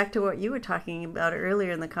goes back to what you were talking about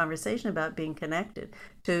earlier in the conversation about being connected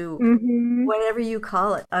to Mm-hmm. whatever you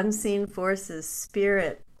call it, unseen forces,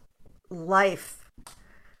 spirit, life.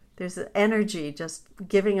 There's an energy just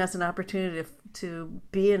giving us an opportunity to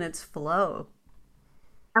be in its flow.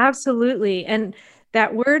 Absolutely. And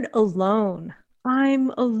that word alone,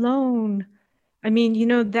 I'm alone. I mean,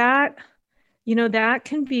 that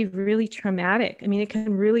can be really traumatic. I mean, it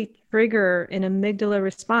can really trigger an amygdala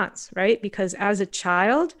response, right? Because as a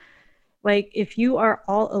child, like if you are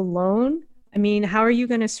all alone, I mean, how are you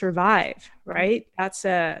going to survive, right? That's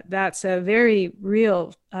a very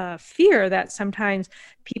real fear that sometimes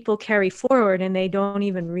people carry forward and they don't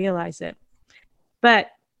even realize it.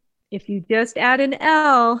 But if you just add an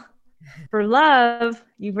L for love,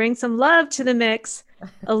 you bring some love to the mix,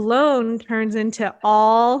 alone turns into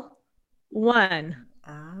all one.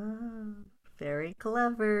 Ah, very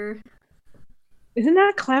clever. Isn't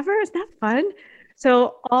that clever? Isn't that fun?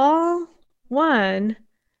 So all one,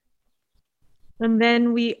 and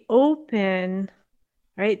then we open,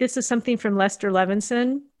 right? This is something from Lester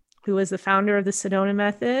Levinson, who was the founder of the Sedona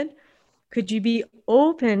method. Could you be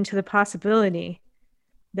open to the possibility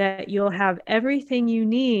that you'll have everything you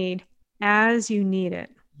need as you need it?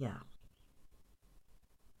 Yeah.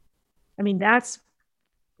 I mean, that's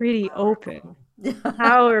pretty open, Yeah.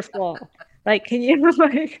 powerful. Like, can you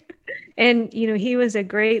like, and he was a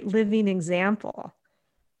great living example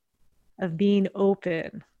of being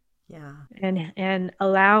open Yeah. and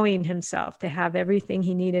allowing himself to have everything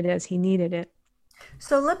he needed as he needed it.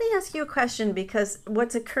 So let me ask you a question because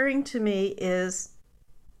what's occurring to me is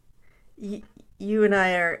you and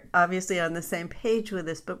I are obviously on the same page with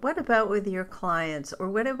this, but what about with your clients or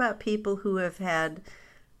what about people who have had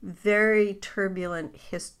very turbulent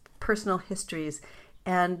personal histories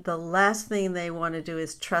and the last thing they want to do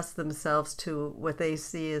is trust themselves to what they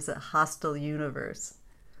see as a hostile universe?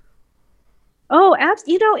 Oh,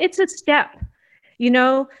 it's a step.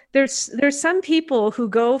 There's some people who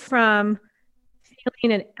go from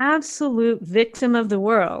feeling an absolute victim of the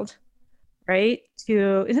world, right?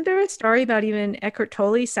 Isn't there a story about even Eckhart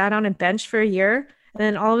Tolle sat on a bench for a year and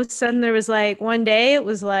then all of a sudden there was like one day it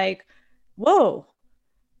was like, whoa,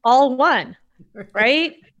 all one,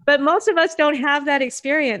 right? But most of us don't have that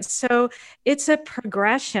experience. So it's a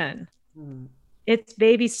progression. Mm. It's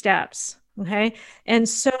baby steps. Okay. And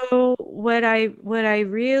so what I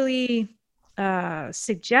really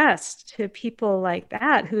suggest to people like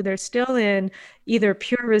that, who they're still in either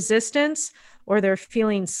pure resistance or they're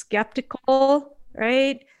feeling skeptical,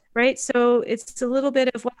 right? Right. So it's a little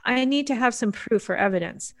bit of, well, I need to have some proof or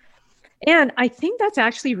evidence. And I think that's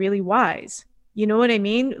actually really wise. You know what I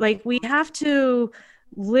mean? Like we have to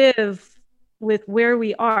live with where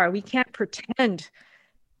we are. We can't pretend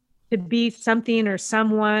to be something or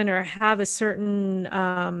someone or have a certain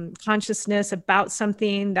consciousness about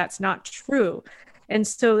something that's not true. And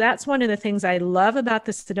so that's one of the things I love about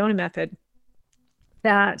the Sedona method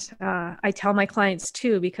that I tell my clients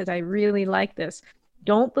too, because I really like this.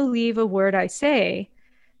 Don't believe a word I say.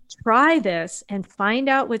 Try this and find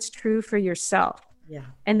out what's true for yourself. Yeah.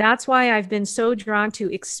 And that's why I've been so drawn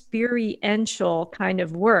to experiential kind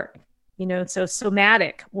of work, so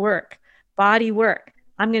somatic work, body work.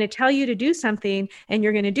 I'm going to tell you to do something and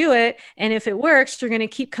you're going to do it. And if it works, you're going to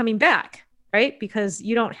keep coming back, right? Because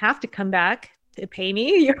you don't have to come back to pay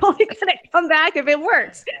me. You're only going to come back if it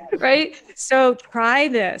works, right? So try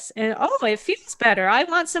this and, oh, it feels better. I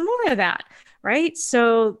want some more of that, right?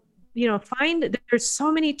 So, find there's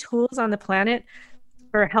so many tools on the planet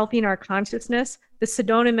for helping our consciousness. The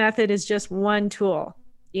Sedona method is just one tool.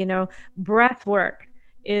 Breath work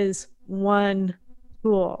is one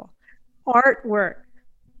tool. Artwork,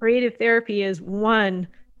 creative therapy is one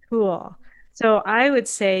tool. So I would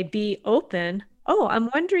say be open. Oh, I'm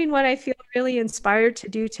wondering what I feel really inspired to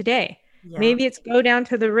do today. Yeah. Maybe it's go down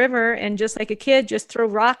to the river and just like a kid, just throw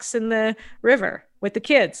rocks in the river with the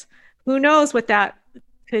kids. Who knows what that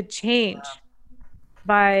could change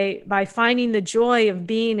by finding the joy of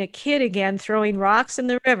being a kid again, throwing rocks in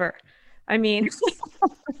the river. I mean,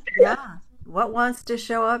 Yeah. What wants to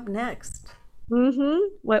show up next?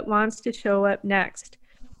 what wants to show up next?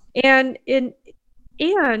 And we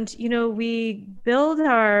build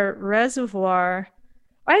our reservoir.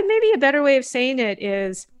 Or maybe a better way of saying it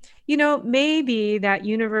is, maybe that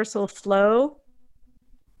universal flow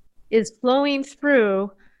is flowing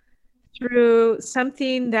through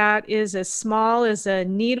something that is as small as a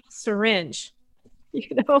needle syringe, you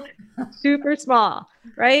know, super small,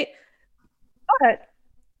 right? But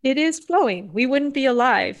it is flowing. We wouldn't be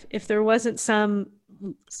alive if there wasn't some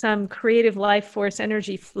creative life force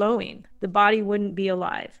energy flowing. The body wouldn't be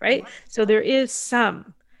alive, right? So there is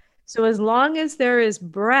some. So as long as there is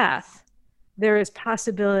breath, there is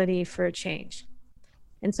possibility for a change.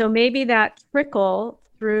 And so maybe that trickle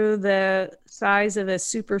through the size of a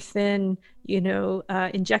super thin,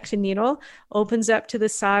 injection needle opens up to the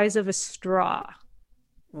size of a straw,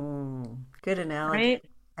 Good analogy. right?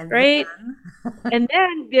 And Right. then, And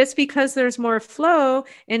then just because there's more flow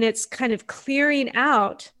and it's kind of clearing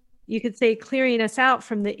out, you could say clearing us out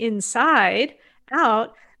from the inside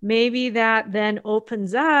out, maybe that then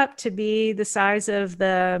opens up to be the size of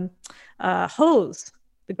the hose,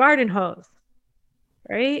 the garden hose,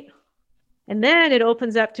 right? And then it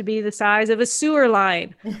opens up to be the size of a sewer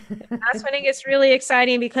line. That's when it gets really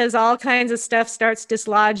exciting because all kinds of stuff starts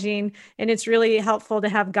dislodging, and it's really helpful to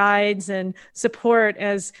have guides and support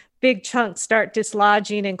as big chunks start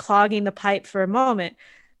dislodging and clogging the pipe for a moment.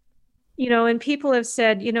 And people have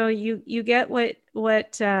said, you get what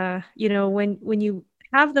when you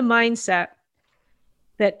have the mindset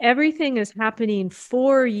that everything is happening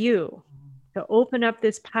for you to open up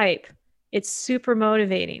this pipe, it's super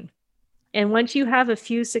motivating. And once you have a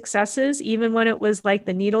few successes, even when it was like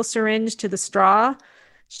the needle syringe to the straw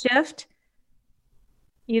shift,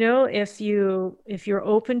 if you're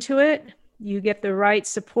open to it, you get the right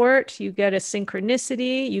support, you get a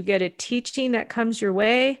synchronicity, you get a teaching that comes your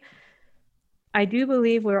way. I do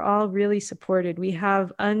believe we're all really supported. We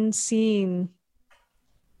have unseen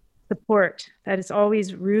support that is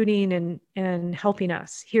always rooting and helping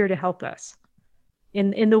us, here to help us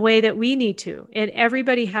in the way that we need to. And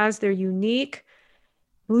everybody has their unique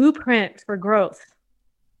blueprint for growth.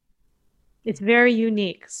 It's very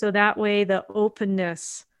unique. So that way the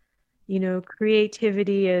openness,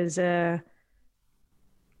 creativity is it's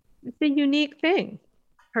a unique thing,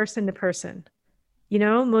 person to person.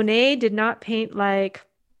 Monet did not paint like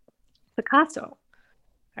Picasso,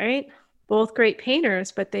 right? Both great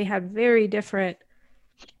painters, but they had very different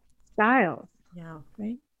styles, yeah.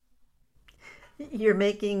 right? You are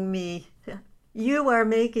making me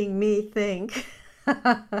think.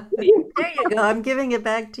 There you go. I'm giving it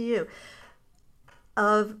back to you.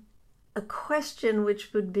 Of a question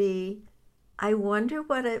which would be, I wonder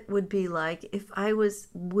what it would be like if I was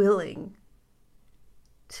willing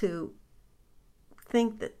to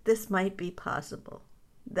think that this might be possible,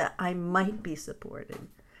 that I might be supported.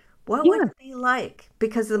 What would Yeah. it be like?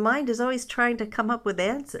 Because the mind is always trying to come up with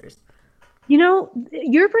answers.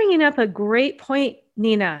 You're bringing up a great point,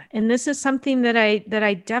 Nina, and this is something that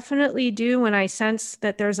I definitely do when I sense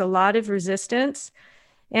that there's a lot of resistance,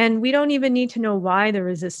 and we don't even need to know why the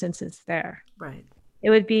resistance is there. Right. It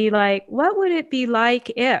would be like, what would it be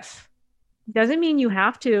like if? Doesn't mean you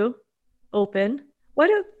have to open.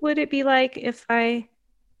 Would it be like if I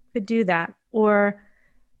could do that? Or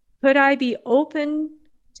could I be open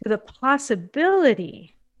to the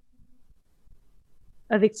possibility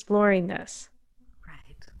of exploring this?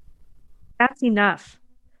 Right. That's enough.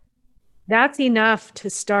 That's enough to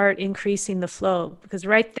start increasing the flow. Because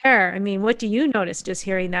right there, I mean, what do you notice just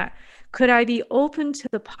hearing that? Could I be open to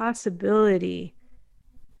the possibility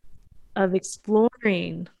of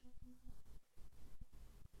exploring,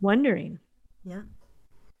 wondering? Yeah.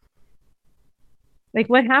 Like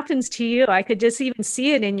what happens to you? I could just even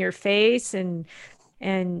see it in your face and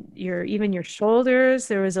your even your shoulders.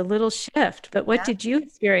 There was a little shift. But what Yeah. did you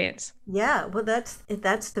experience? Yeah. Well, that's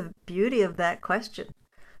the beauty of that question.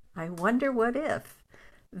 I wonder what if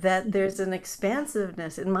that there's an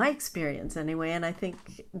expansiveness in my experience anyway, and I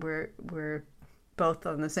think we're both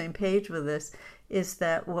on the same page with this, is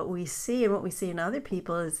that what we see and what we see in other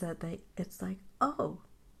people is that it's like, oh,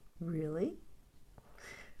 really?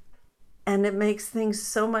 And it makes things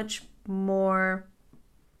so much more,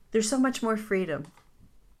 there's so much more freedom.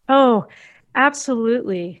 Oh,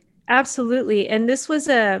 absolutely. Absolutely. And this was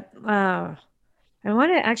I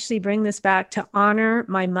want to actually bring this back to honor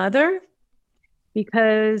my mother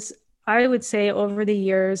because I would say over the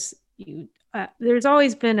years, there's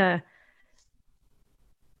always been I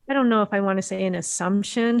don't know if I want to say an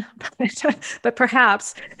assumption, but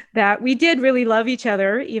perhaps that we did really love each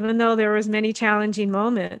other, even though there was many challenging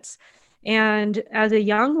moments. And as a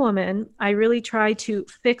young woman, I really tried to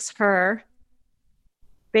fix her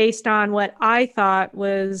based on what I thought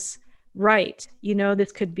was right.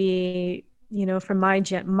 This could be, from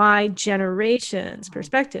my generation's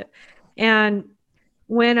perspective. And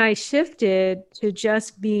when I shifted to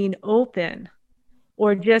just being open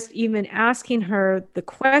or just even asking her the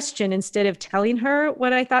question instead of telling her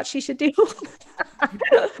what I thought she should do.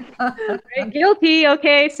 Right? Guilty.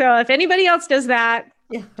 Okay. So if anybody else does that,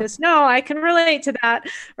 Yeah. just know I can relate to that.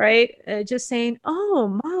 Right. Just saying,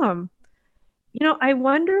 oh, mom, I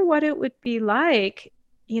wonder what it would be like,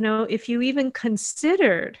 if you even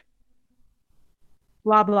considered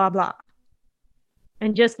blah, blah, blah,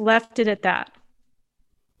 and just left it at that.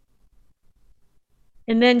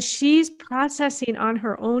 And then she's processing on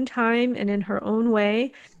her own time and in her own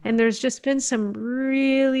way. And there's just been some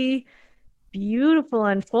really beautiful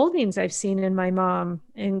unfoldings I've seen in my mom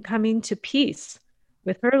in coming to peace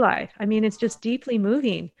with her life. I mean, it's just deeply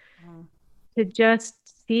moving to just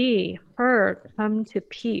see her come to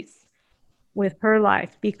peace with her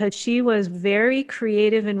life because she was very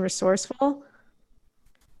creative and resourceful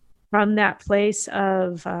from that place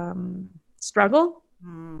of struggle,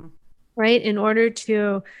 right? In order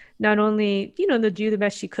to not only, to do the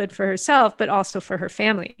best she could for herself, but also for her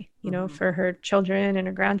family, for her children and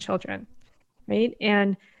her grandchildren, right?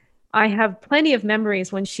 And I have plenty of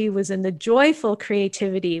memories when she was in the joyful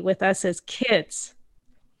creativity with us as kids.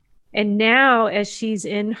 And now as she's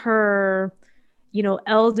in her,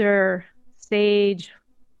 elder sage,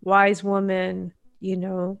 wise woman,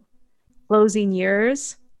 closing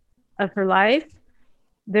years of her life,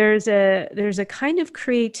 there's a kind of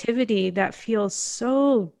creativity that feels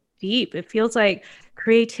so deep. It feels like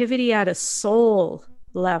creativity at a soul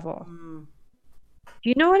level. Do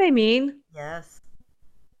you know what I mean? Yes.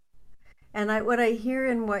 And what I hear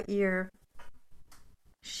in what you're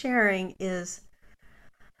sharing is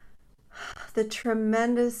the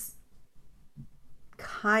tremendous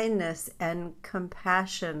kindness and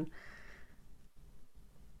compassion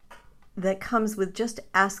that comes with just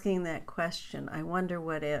asking that question, I wonder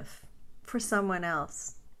what if, for someone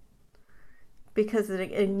else. Because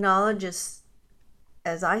it acknowledges,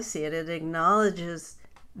 as I see it, it acknowledges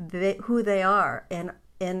who they are and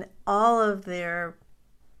in all of their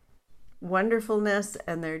wonderfulness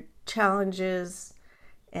and their challenges,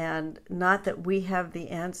 and not that we have the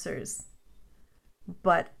answers,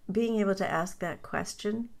 but being able to ask that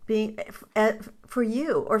question, being for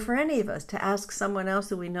you or for any of us to ask someone else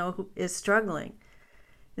who we know who is struggling,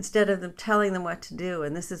 instead of them telling them what to do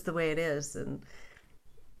and this is the way it is, and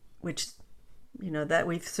which that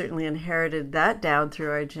we've certainly inherited that down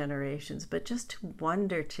through our generations, but just to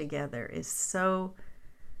wonder together is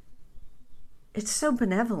it's so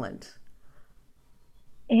benevolent.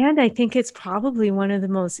 And I think it's probably one of the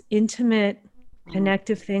most intimate,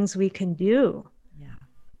 connective things we can do. Yeah.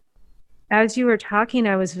 as you were talking,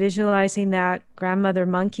 I was visualizing that grandmother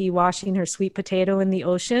monkey washing her sweet potato in the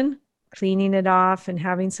ocean, cleaning it off and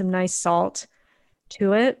having some nice salt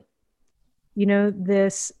to it. You know,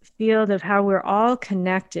 this field of how we're all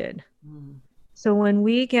connected. So when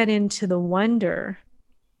we get into the wonder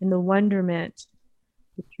and the wonderment,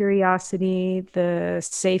 the curiosity, the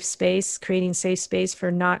safe space, creating safe space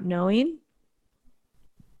for not knowing,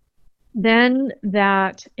 then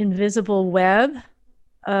that invisible web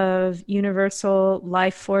of universal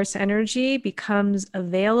life force energy becomes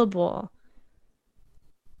available,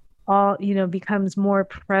 all, you know, becomes more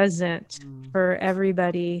present for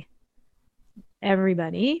everybody,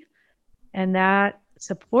 and that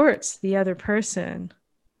supports the other person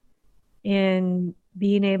in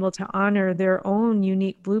being able to honor their own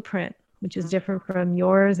unique blueprint, which is different from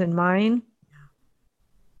yours and mine,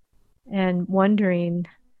 and wondering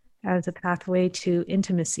as a pathway to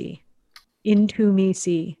intimacy.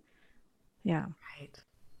 Yeah.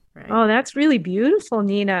 Right. Oh, that's really beautiful,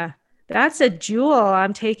 Nina. That's a jewel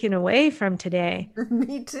I'm taking away from today.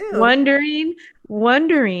 Me too.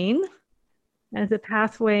 Wondering as a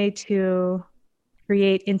pathway to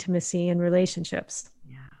create intimacy in relationships.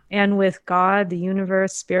 Yeah. And with God, the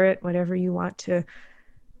universe, spirit, whatever you want to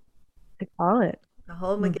call it. The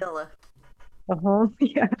whole Megillah. The whole,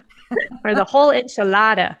 yeah. Or the whole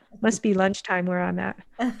enchilada. Must be lunchtime where I'm at.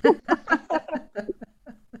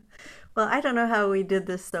 Well, I don't know how we did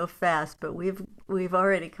this so fast, but we've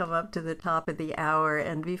already come up to the top of the hour.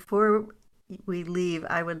 And before we leave,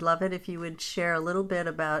 I would love it if you would share a little bit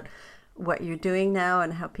about what you're doing now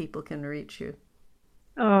and how people can reach you.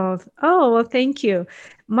 Oh, well, thank you.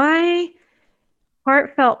 My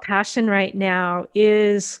heartfelt passion right now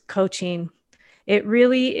is coaching. It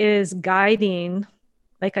really is guiding.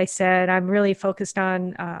 Like I said, I'm really focused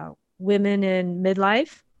on women in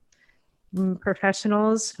midlife,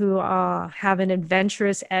 professionals who have an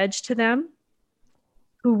adventurous edge to them,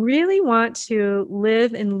 who really want to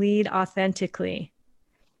live and lead authentically,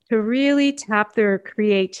 to really tap their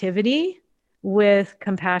creativity with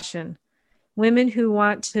compassion. Women who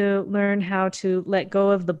want to learn how to let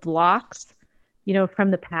go of the blocks, you know,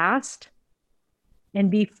 from the past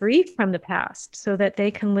and be free from the past so that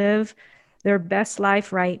they can live their best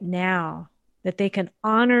life right now, that they can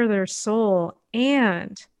honor their soul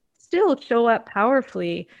and still show up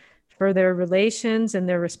powerfully for their relations and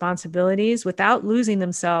their responsibilities without losing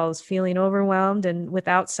themselves, feeling overwhelmed, and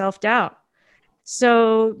without self-doubt.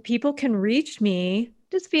 So people can reach me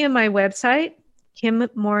just via my website,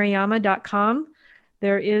 kimmoriyama.com.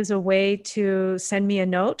 There is a way to send me a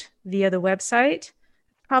note via the website.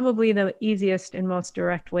 Probably the easiest and most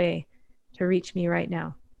direct way to reach me right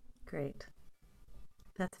now. Great.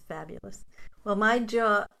 That's fabulous. Well, my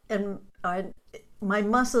jaw and my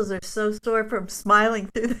muscles are so sore from smiling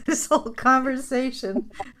through this whole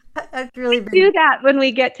conversation. I've really been... do that when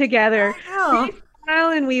we get together. I know. We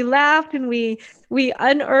smile and we laugh and we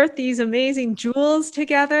unearth these amazing jewels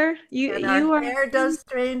together. Our hair does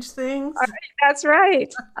strange things. That's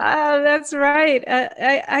right. That's right.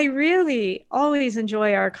 I really always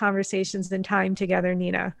enjoy our conversations and time together,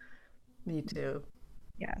 Nina. Me too.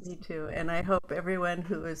 Yes. Me too. And I hope everyone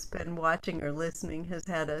who has been watching or listening has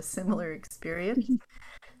had a similar experience.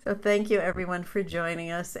 So thank you everyone for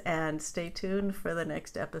joining us, and stay tuned for the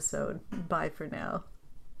next episode. Bye for now.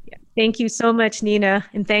 Yeah. Thank you so much, Nina.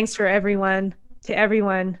 And thanks to everyone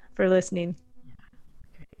for listening.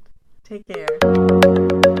 Great. Take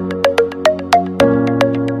care.